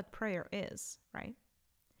all that prayer is, right?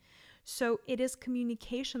 So it is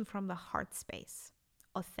communication from the heart space,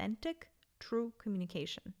 authentic, true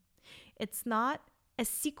communication. It's not a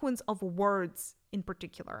sequence of words in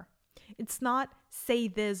particular. It's not say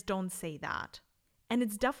this, don't say that. And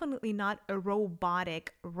it's definitely not a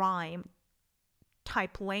robotic rhyme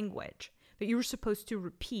type language that you're supposed to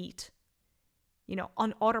repeat,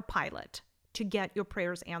 on autopilot to get your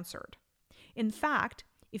prayers answered. In fact,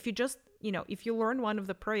 if you just, if you learn one of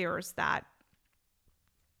the prayers that,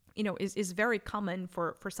 is very common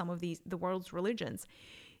for some of the world's religions,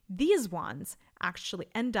 these ones actually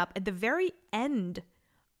end up at the very end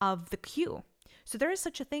of the queue. So there is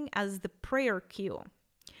such a thing as the prayer queue.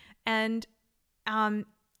 And how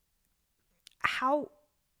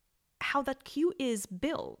that queue is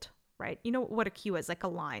built, right? You know what a queue is, like a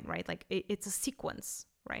line, right? Like it's a sequence,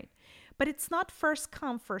 right? But it's not first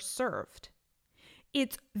come, first served.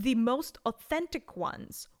 It's the most authentic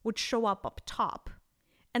ones would show up top,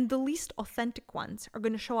 and the least authentic ones are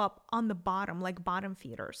going to show up on the bottom, like bottom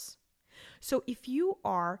feeders. So if you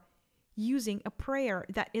are using a prayer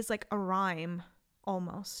that is like a rhyme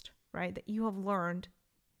almost, right? That you have learned,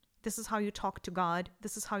 this is how you talk to God,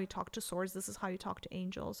 this is how you talk to source, this is how you talk to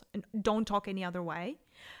angels, and don't talk any other way.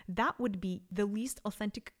 That would be the least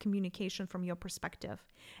authentic communication from your perspective.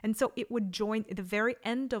 And so it would join the very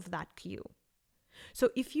end of that queue. So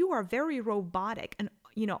if you are very robotic and,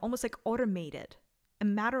 almost like automated, a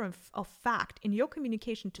matter of fact in your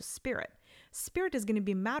communication to spirit is going to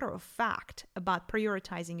be matter of fact about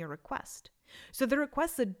prioritizing your request. So the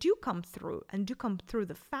requests that do come through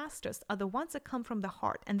the fastest are the ones that come from the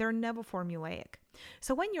heart, and they're never formulaic.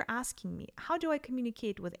 So when you're asking me, how do I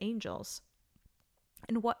communicate with angels?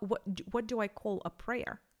 And what do I call a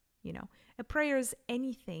prayer? A prayer is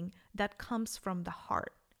anything that comes from the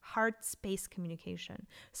heart space communication.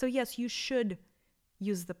 So yes, you should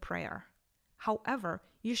use the prayer. However,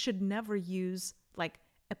 you should never use like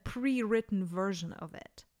a pre-written version of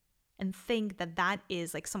it and think that that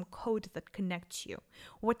is like some code that connects you.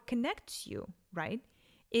 What connects you, right,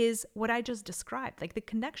 is what I just described. Like the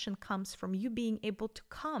connection comes from you being able to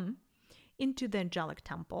come into the angelic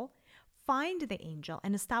temple, find the angel,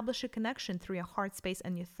 and establish a connection through your heart space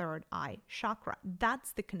and your third eye chakra.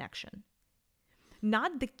 That's the connection.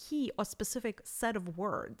 Not the key or specific set of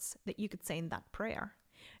words that you could say in that prayer.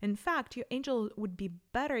 In fact, your angel would be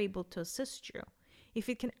better able to assist you if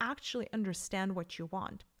it can actually understand what you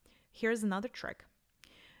want. Here's another trick.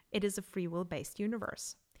 It is a free will-based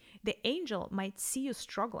universe. The angel might see you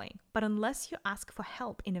struggling, but unless you ask for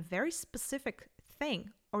help in a very specific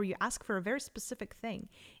thing, or you ask for a very specific thing,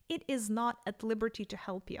 it is not at liberty to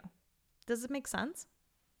help you. Does it make sense?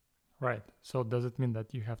 Right. So does it mean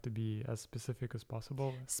that you have to be as specific as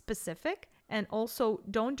possible? Specific, and also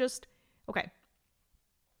don't just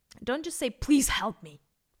say please help me.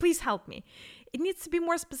 Please help me. It needs to be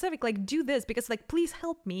more specific, like do this, because like please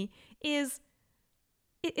help me is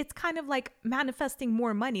it's kind of like manifesting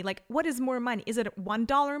more money. Like what is more money? Is it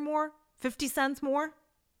 $1 more? 50 cents more?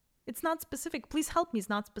 It's not specific. Please help me is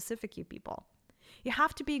not specific, you people. You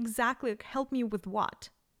have to be exactly like, help me with what?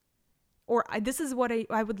 Or this is what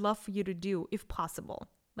I would love for you to do if possible.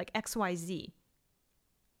 Like XYZ.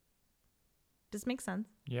 Does it make sense?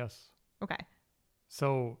 Yes. Okay.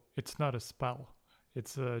 So it's not a spell.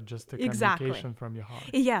 It's just a Exactly. communication from your heart.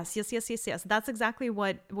 Yes. That's exactly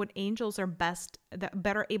what angels are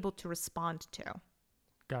better able to respond to.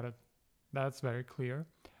 Got it. That's very clear.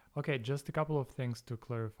 Okay, just a couple of things to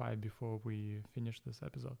clarify before we finish this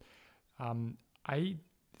episode. I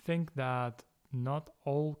think that not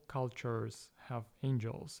all cultures have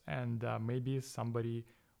angels, and maybe somebody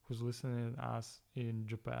who's listening to us in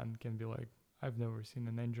Japan can be like, I've never seen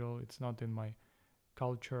an angel. It's not in my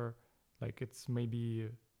culture. Like it's maybe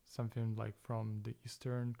something like from the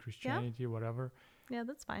Eastern Christianity, whatever. Yeah,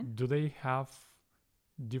 that's fine. Do they have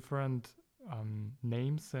different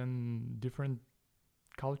names in different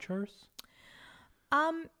cultures?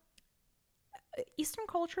 Eastern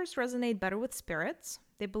cultures resonate better with spirits.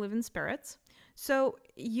 They believe in spirits. So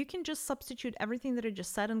you can just substitute everything that I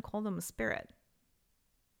just said and call them a spirit.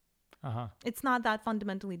 Uh-huh. It's not that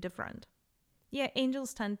fundamentally different. Yeah,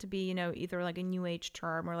 angels tend to be, either like a New Age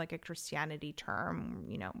term or like a Christianity term,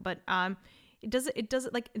 but it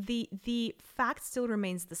doesn't like the fact still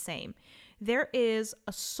remains the same. There is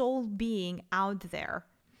a soul being out there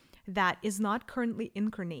that is not currently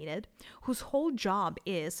incarnated, whose whole job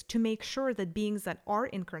is to make sure that beings that are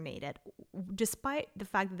incarnated, despite the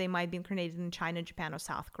fact that they might be incarnated in China, Japan, or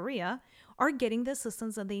South Korea, are getting the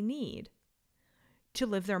assistance that they need to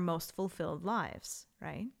live their most fulfilled lives,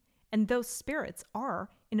 right? And those spirits are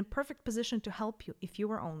in a perfect position to help you if you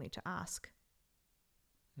were only to ask.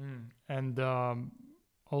 And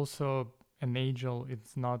also an angel,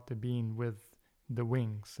 it's not a being with the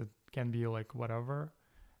wings. It can be like whatever.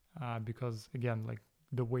 Because again, like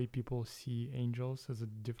the way people see angels is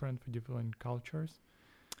different for different cultures.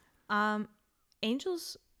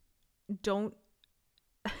 Angels don't.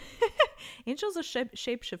 Angels are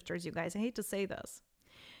shapeshifters, you guys. I hate to say this.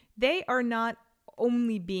 They are not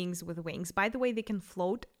only beings with wings. By the way, they can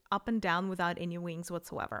float up and down without any wings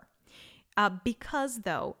whatsoever. Because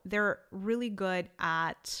though they're really good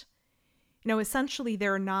at, essentially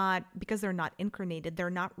because they're not incarnated, they're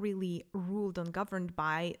not really ruled and governed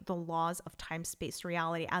by the laws of time, space,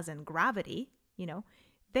 reality, as in gravity,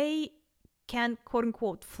 they can quote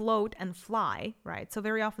unquote float and fly, right? So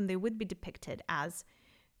very often they would be depicted as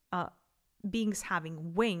beings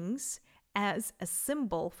having wings as a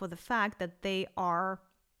symbol for the fact that they are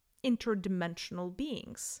interdimensional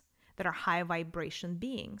beings, that are high vibration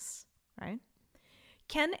beings, right?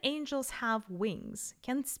 Can angels have wings?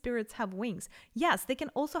 Can spirits have wings? Yes, they can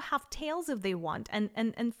also have tails if they want, and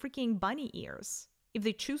freaking bunny ears if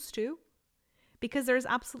they choose to, because there's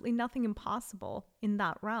absolutely nothing impossible in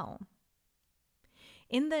that realm.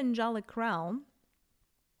 In the angelic realm,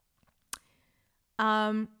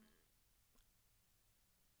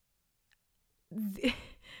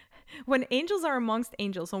 when angels are amongst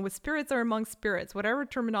angels, and when spirits are amongst spirits, whatever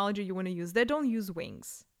terminology you want to use, they don't use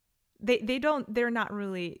wings. They don't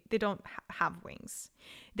have wings.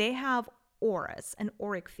 They have auras and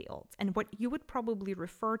auric fields, and what you would probably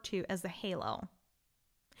refer to as the halo.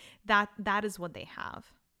 That is what they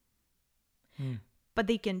have. But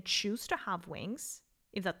they can choose to have wings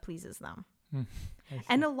if that pleases them.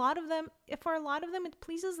 And for a lot of them, it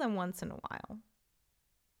pleases them once in a while.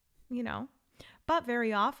 But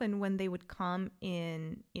very often when they would come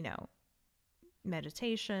in,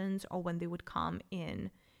 meditations, or when they would come in,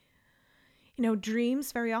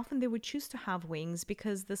 dreams, very often they would choose to have wings,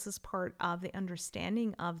 because this is part of the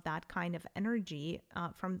understanding of that kind of energy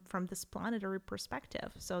from this planetary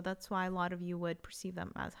perspective. So that's why a lot of you would perceive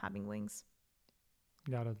them as having wings.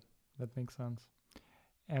 Got it. That makes sense.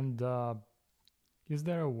 And is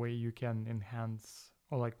there a way you can enhance,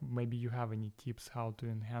 or like maybe you have any tips how to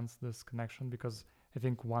enhance this connection? Because I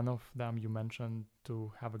think one of them you mentioned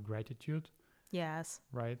to have a gratitude. Yes.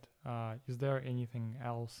 Right? Is there anything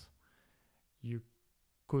else you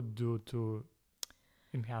could do to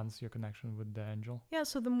enhance your connection with the angel? Yeah,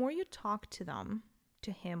 so the more you talk to them,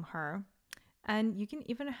 to him, her, and you can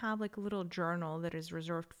even have like a little journal that is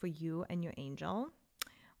reserved for you and your angel,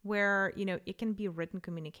 where, it can be written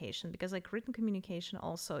communication, because like written communication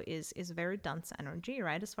also is very dense energy,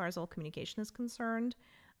 right? As far as all communication is concerned.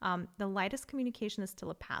 The lightest communication is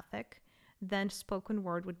telepathic. Then spoken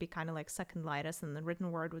word would be kind of like second lightest, and the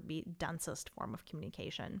written word would be densest form of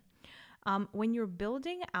communication. When you're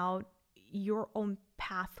building out your own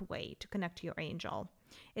pathway to connect to your angel,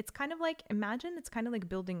 it's kind of like, imagine it's kind of like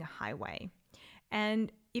building a highway.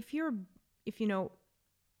 And if you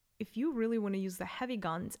really want to use the heavy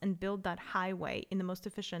guns and build that highway in the most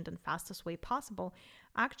efficient and fastest way possible,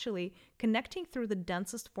 actually connecting through the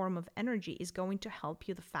densest form of energy is going to help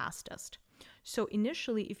you the fastest. So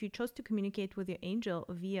initially, if you chose to communicate with your angel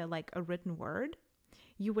via like a written word,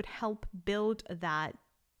 you would help build that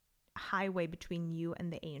highway between you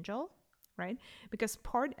and the angel, right? Because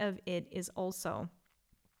part of it is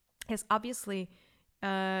obviously,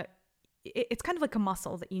 it's kind of like a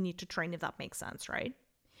muscle that you need to train, if that makes sense, right?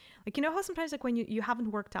 Like, you know how sometimes like when you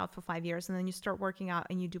haven't worked out for 5 years and then you start working out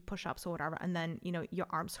and you do push-ups or whatever, and then, your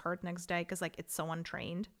arms hurt next day because like it's so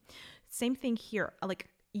untrained. Same thing here. Like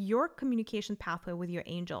your communication pathway with your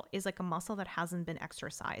angel is like a muscle that hasn't been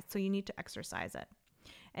exercised. So you need to exercise it.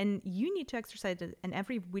 And you need to exercise it in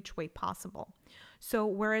every which way possible. So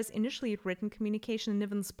whereas initially written communication and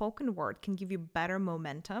even spoken word can give you better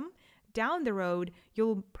momentum, down the road,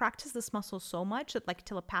 you'll practice this muscle so much that like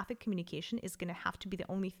telepathic communication is going to have to be the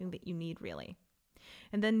only thing that you need, really.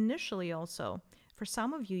 And then initially also, for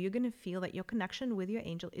some of you, you're going to feel that your connection with your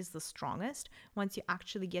angel is the strongest once you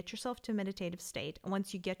actually get yourself to a meditative state,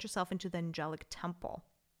 once you get yourself into the angelic temple.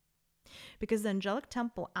 Because the angelic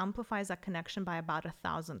temple amplifies that connection by about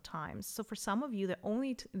 1,000 times. So for some of you, the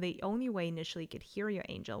only way initially you could hear your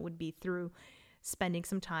angel would be through spending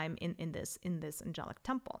some time in this angelic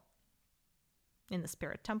temple, in the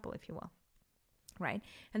spirit temple, if you will, right?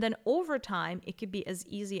 And then over time, it could be as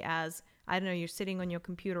easy as, I don't know, you're sitting on your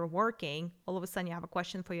computer working, all of a sudden you have a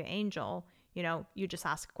question for your angel, you just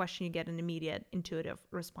ask a question, you get an immediate intuitive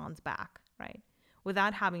response back, right?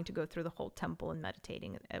 Without having to go through the whole temple and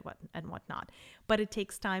meditating and whatnot. But it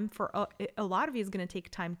takes time for, a lot of you is going to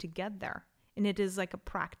take time to get there. And it is like a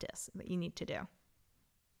practice that you need to do.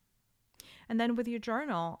 And then with your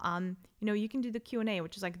journal, you can do the Q&A,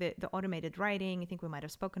 which is like the automated writing. I think we might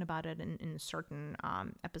have spoken about it in certain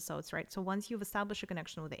episodes, right? So once you've established a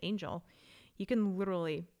connection with the angel, you can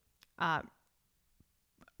literally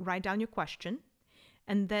write down your question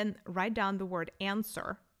and then write down the word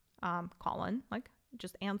answer, like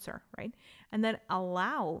just answer, right? And then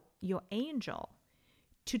allow your angel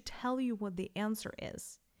to tell you what the answer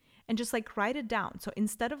is and just like write it down. So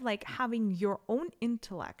instead of like having your own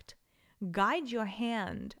intellect guide your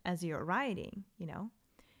hand as you're writing,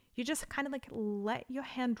 you just kind of like let your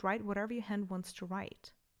hand write whatever your hand wants to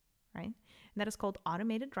write, right? And that is called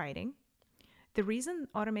automated writing. The reason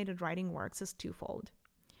automated writing works is twofold.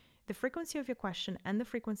 The frequency of your question and the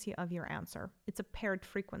frequency of your answer, it's a paired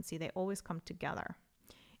frequency. They always come together.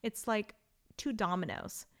 It's like two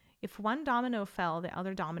dominoes. If one domino fell, the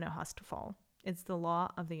other domino has to fall. It's the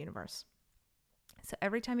law of the universe. So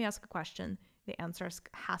every time you ask a question, the answer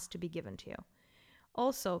has to be given to you.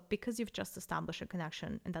 Also, because you've just established a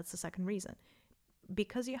connection, and that's the second reason,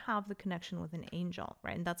 because you have the connection with an angel,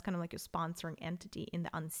 right? And that's kind of like your sponsoring entity in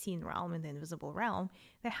the unseen realm, in the invisible realm,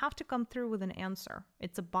 they have to come through with an answer.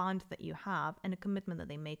 It's a bond that you have and a commitment that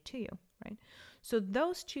they made to you, right? So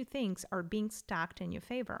those two things are being stacked in your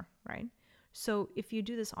favor, right? So if you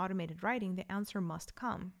do this automated writing, the answer must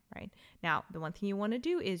come, right? Now, the one thing you want to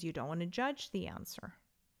do is you don't want to judge the answer.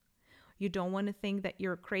 You don't want to think that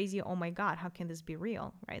you're crazy. Oh my God, how can this be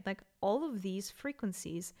real, right? Like all of these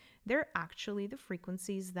frequencies, they're actually the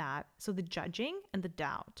frequencies so the judging and the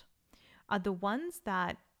doubt are the ones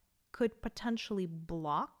that could potentially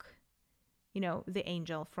block, the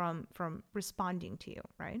angel from responding to you,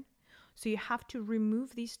 right? So you have to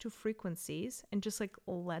remove these two frequencies and just like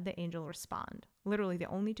let the angel respond. Literally, the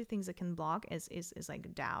only two things that can block is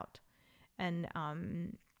like doubt and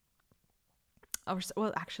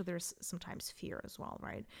actually there's sometimes fear as well,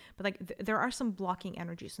 right? But like there are some blocking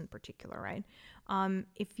energies in particular, right?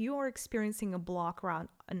 If you are experiencing a block around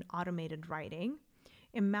an automated writing,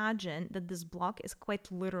 imagine that this block is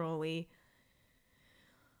quite literally,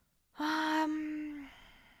 how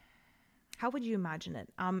would you imagine it?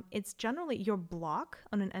 It's generally your block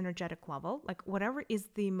on an energetic level, like whatever is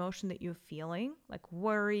the emotion that you're feeling, like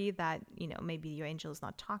worry that, maybe your angel is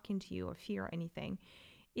not talking to you or fear or anything.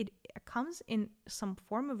 It comes in some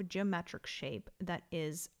form of a geometric shape that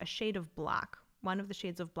is a shade of black, one of the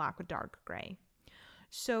shades of black or dark gray.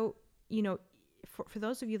 So, for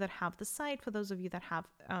those of you that have the sight, for those of you that have,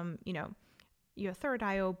 your third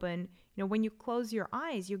eye open, when you close your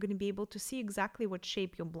eyes, you're going to be able to see exactly what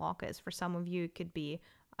shape your block is. For some of you, it could be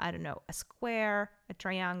I don't know, a square, a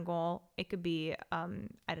triangle. It could be, I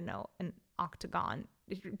don't know, an octagon.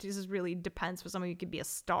 It just really depends. For some of you, it could be a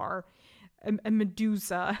star, a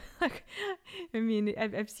Medusa. Like, I mean,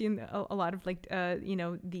 I've seen a lot of like,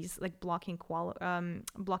 these like blocking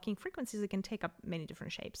frequencies that can take up many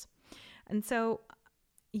different shapes. And so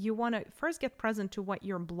you want to first get present to what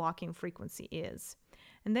your blocking frequency is.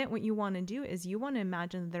 And then what you want to do is you want to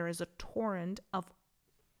imagine there is a torrent of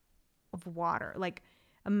water, like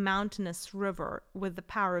a mountainous river with the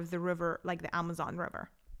power of the river, like the Amazon River.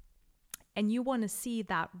 And you want to see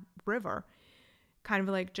that river kind of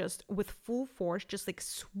like just with full force, just like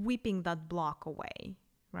sweeping that block away,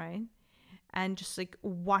 right? And just like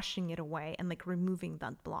washing it away and like removing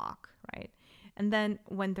that block, right? And then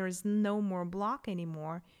when there's no more block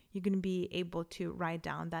anymore, you're going to be able to write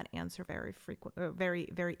down that answer very,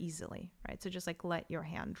 very easily, right? So just like let your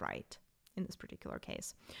hand write in this particular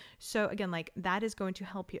case. So again, like that is going to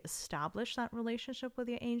help you establish that relationship with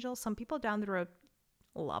your angel. Some people down the road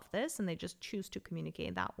love this and they just choose to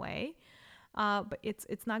communicate that way. But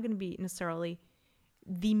it's not going to be necessarily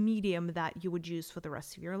the medium that you would use for the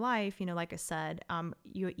rest of your life. You know, like I said,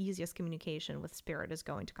 your easiest communication with spirit is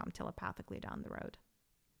going to come telepathically down the road.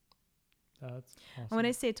 That's awesome. And when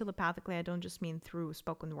I say telepathically, I don't just mean through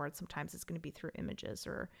spoken words. Sometimes it's going to be through images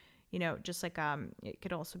or, you know, just like it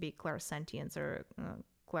could also be clairsentience or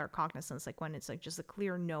claircognizance, like when it's like just a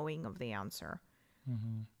clear knowing of the answer.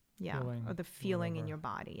 Mm-hmm. Yeah. Feeling, or the feeling whatever. in your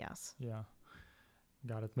body. Yes. Yeah.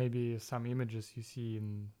 Got it. Maybe some images you see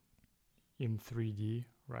in 3D,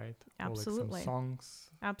 right? Absolutely. Or like some songs.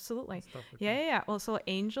 Absolutely. Stuff like Yeah, that. yeah, yeah. Well, so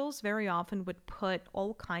angels very often would put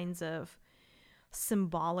all kinds of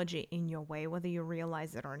symbology in your way, whether you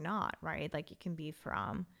realize it or not, right? Like it can be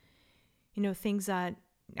from, you know, things that,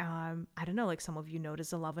 I don't know, like some of you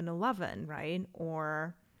notice 1111, right?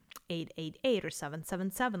 Or 888 or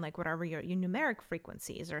 777, like whatever your numeric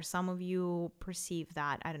frequencies, or some of you perceive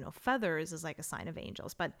that, I don't know, feathers is like a sign of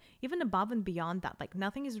angels. But even above and beyond that, like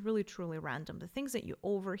nothing is really truly random. The things that you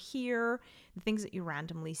overhear, the things that you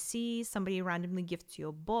randomly see, somebody randomly gifts you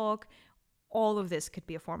a book, all of this could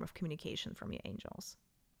be a form of communication from your angels.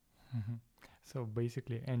 Mm-hmm. So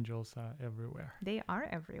basically angels are everywhere. They are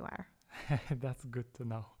everywhere. That's good to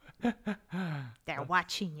know. They're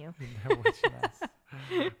watching you. They're watching us.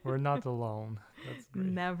 We're not alone. That's great.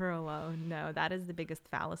 Never alone. No, that is the biggest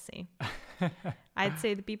fallacy. I'd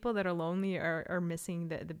say the people that are lonely are missing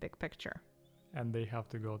the big picture. And they have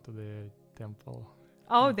to go to the temple.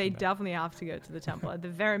 Oh, they definitely have to go to the temple at the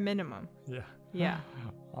very minimum. Yeah. Yeah.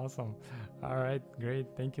 Awesome. All right. Great.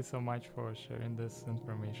 Thank you so much for sharing this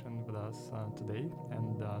information with us today.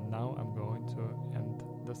 And now I'm going to end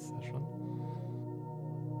this session.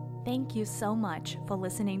 Thank you so much for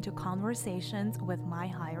listening to Conversations with My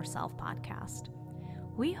Higher Self podcast.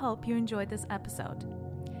 We hope you enjoyed this episode.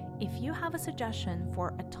 If you have a suggestion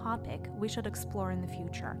for a topic we should explore in the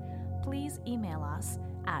future, please email us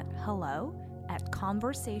at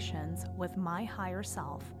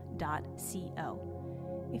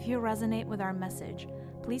hello@conversationswithmyhigherself.co. If you resonate with our message,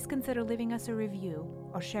 please consider leaving us a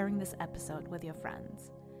review or sharing this episode with your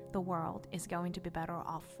friends. The world is going to be better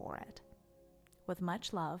off for it. With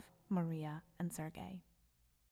much love, Maria and Sergey.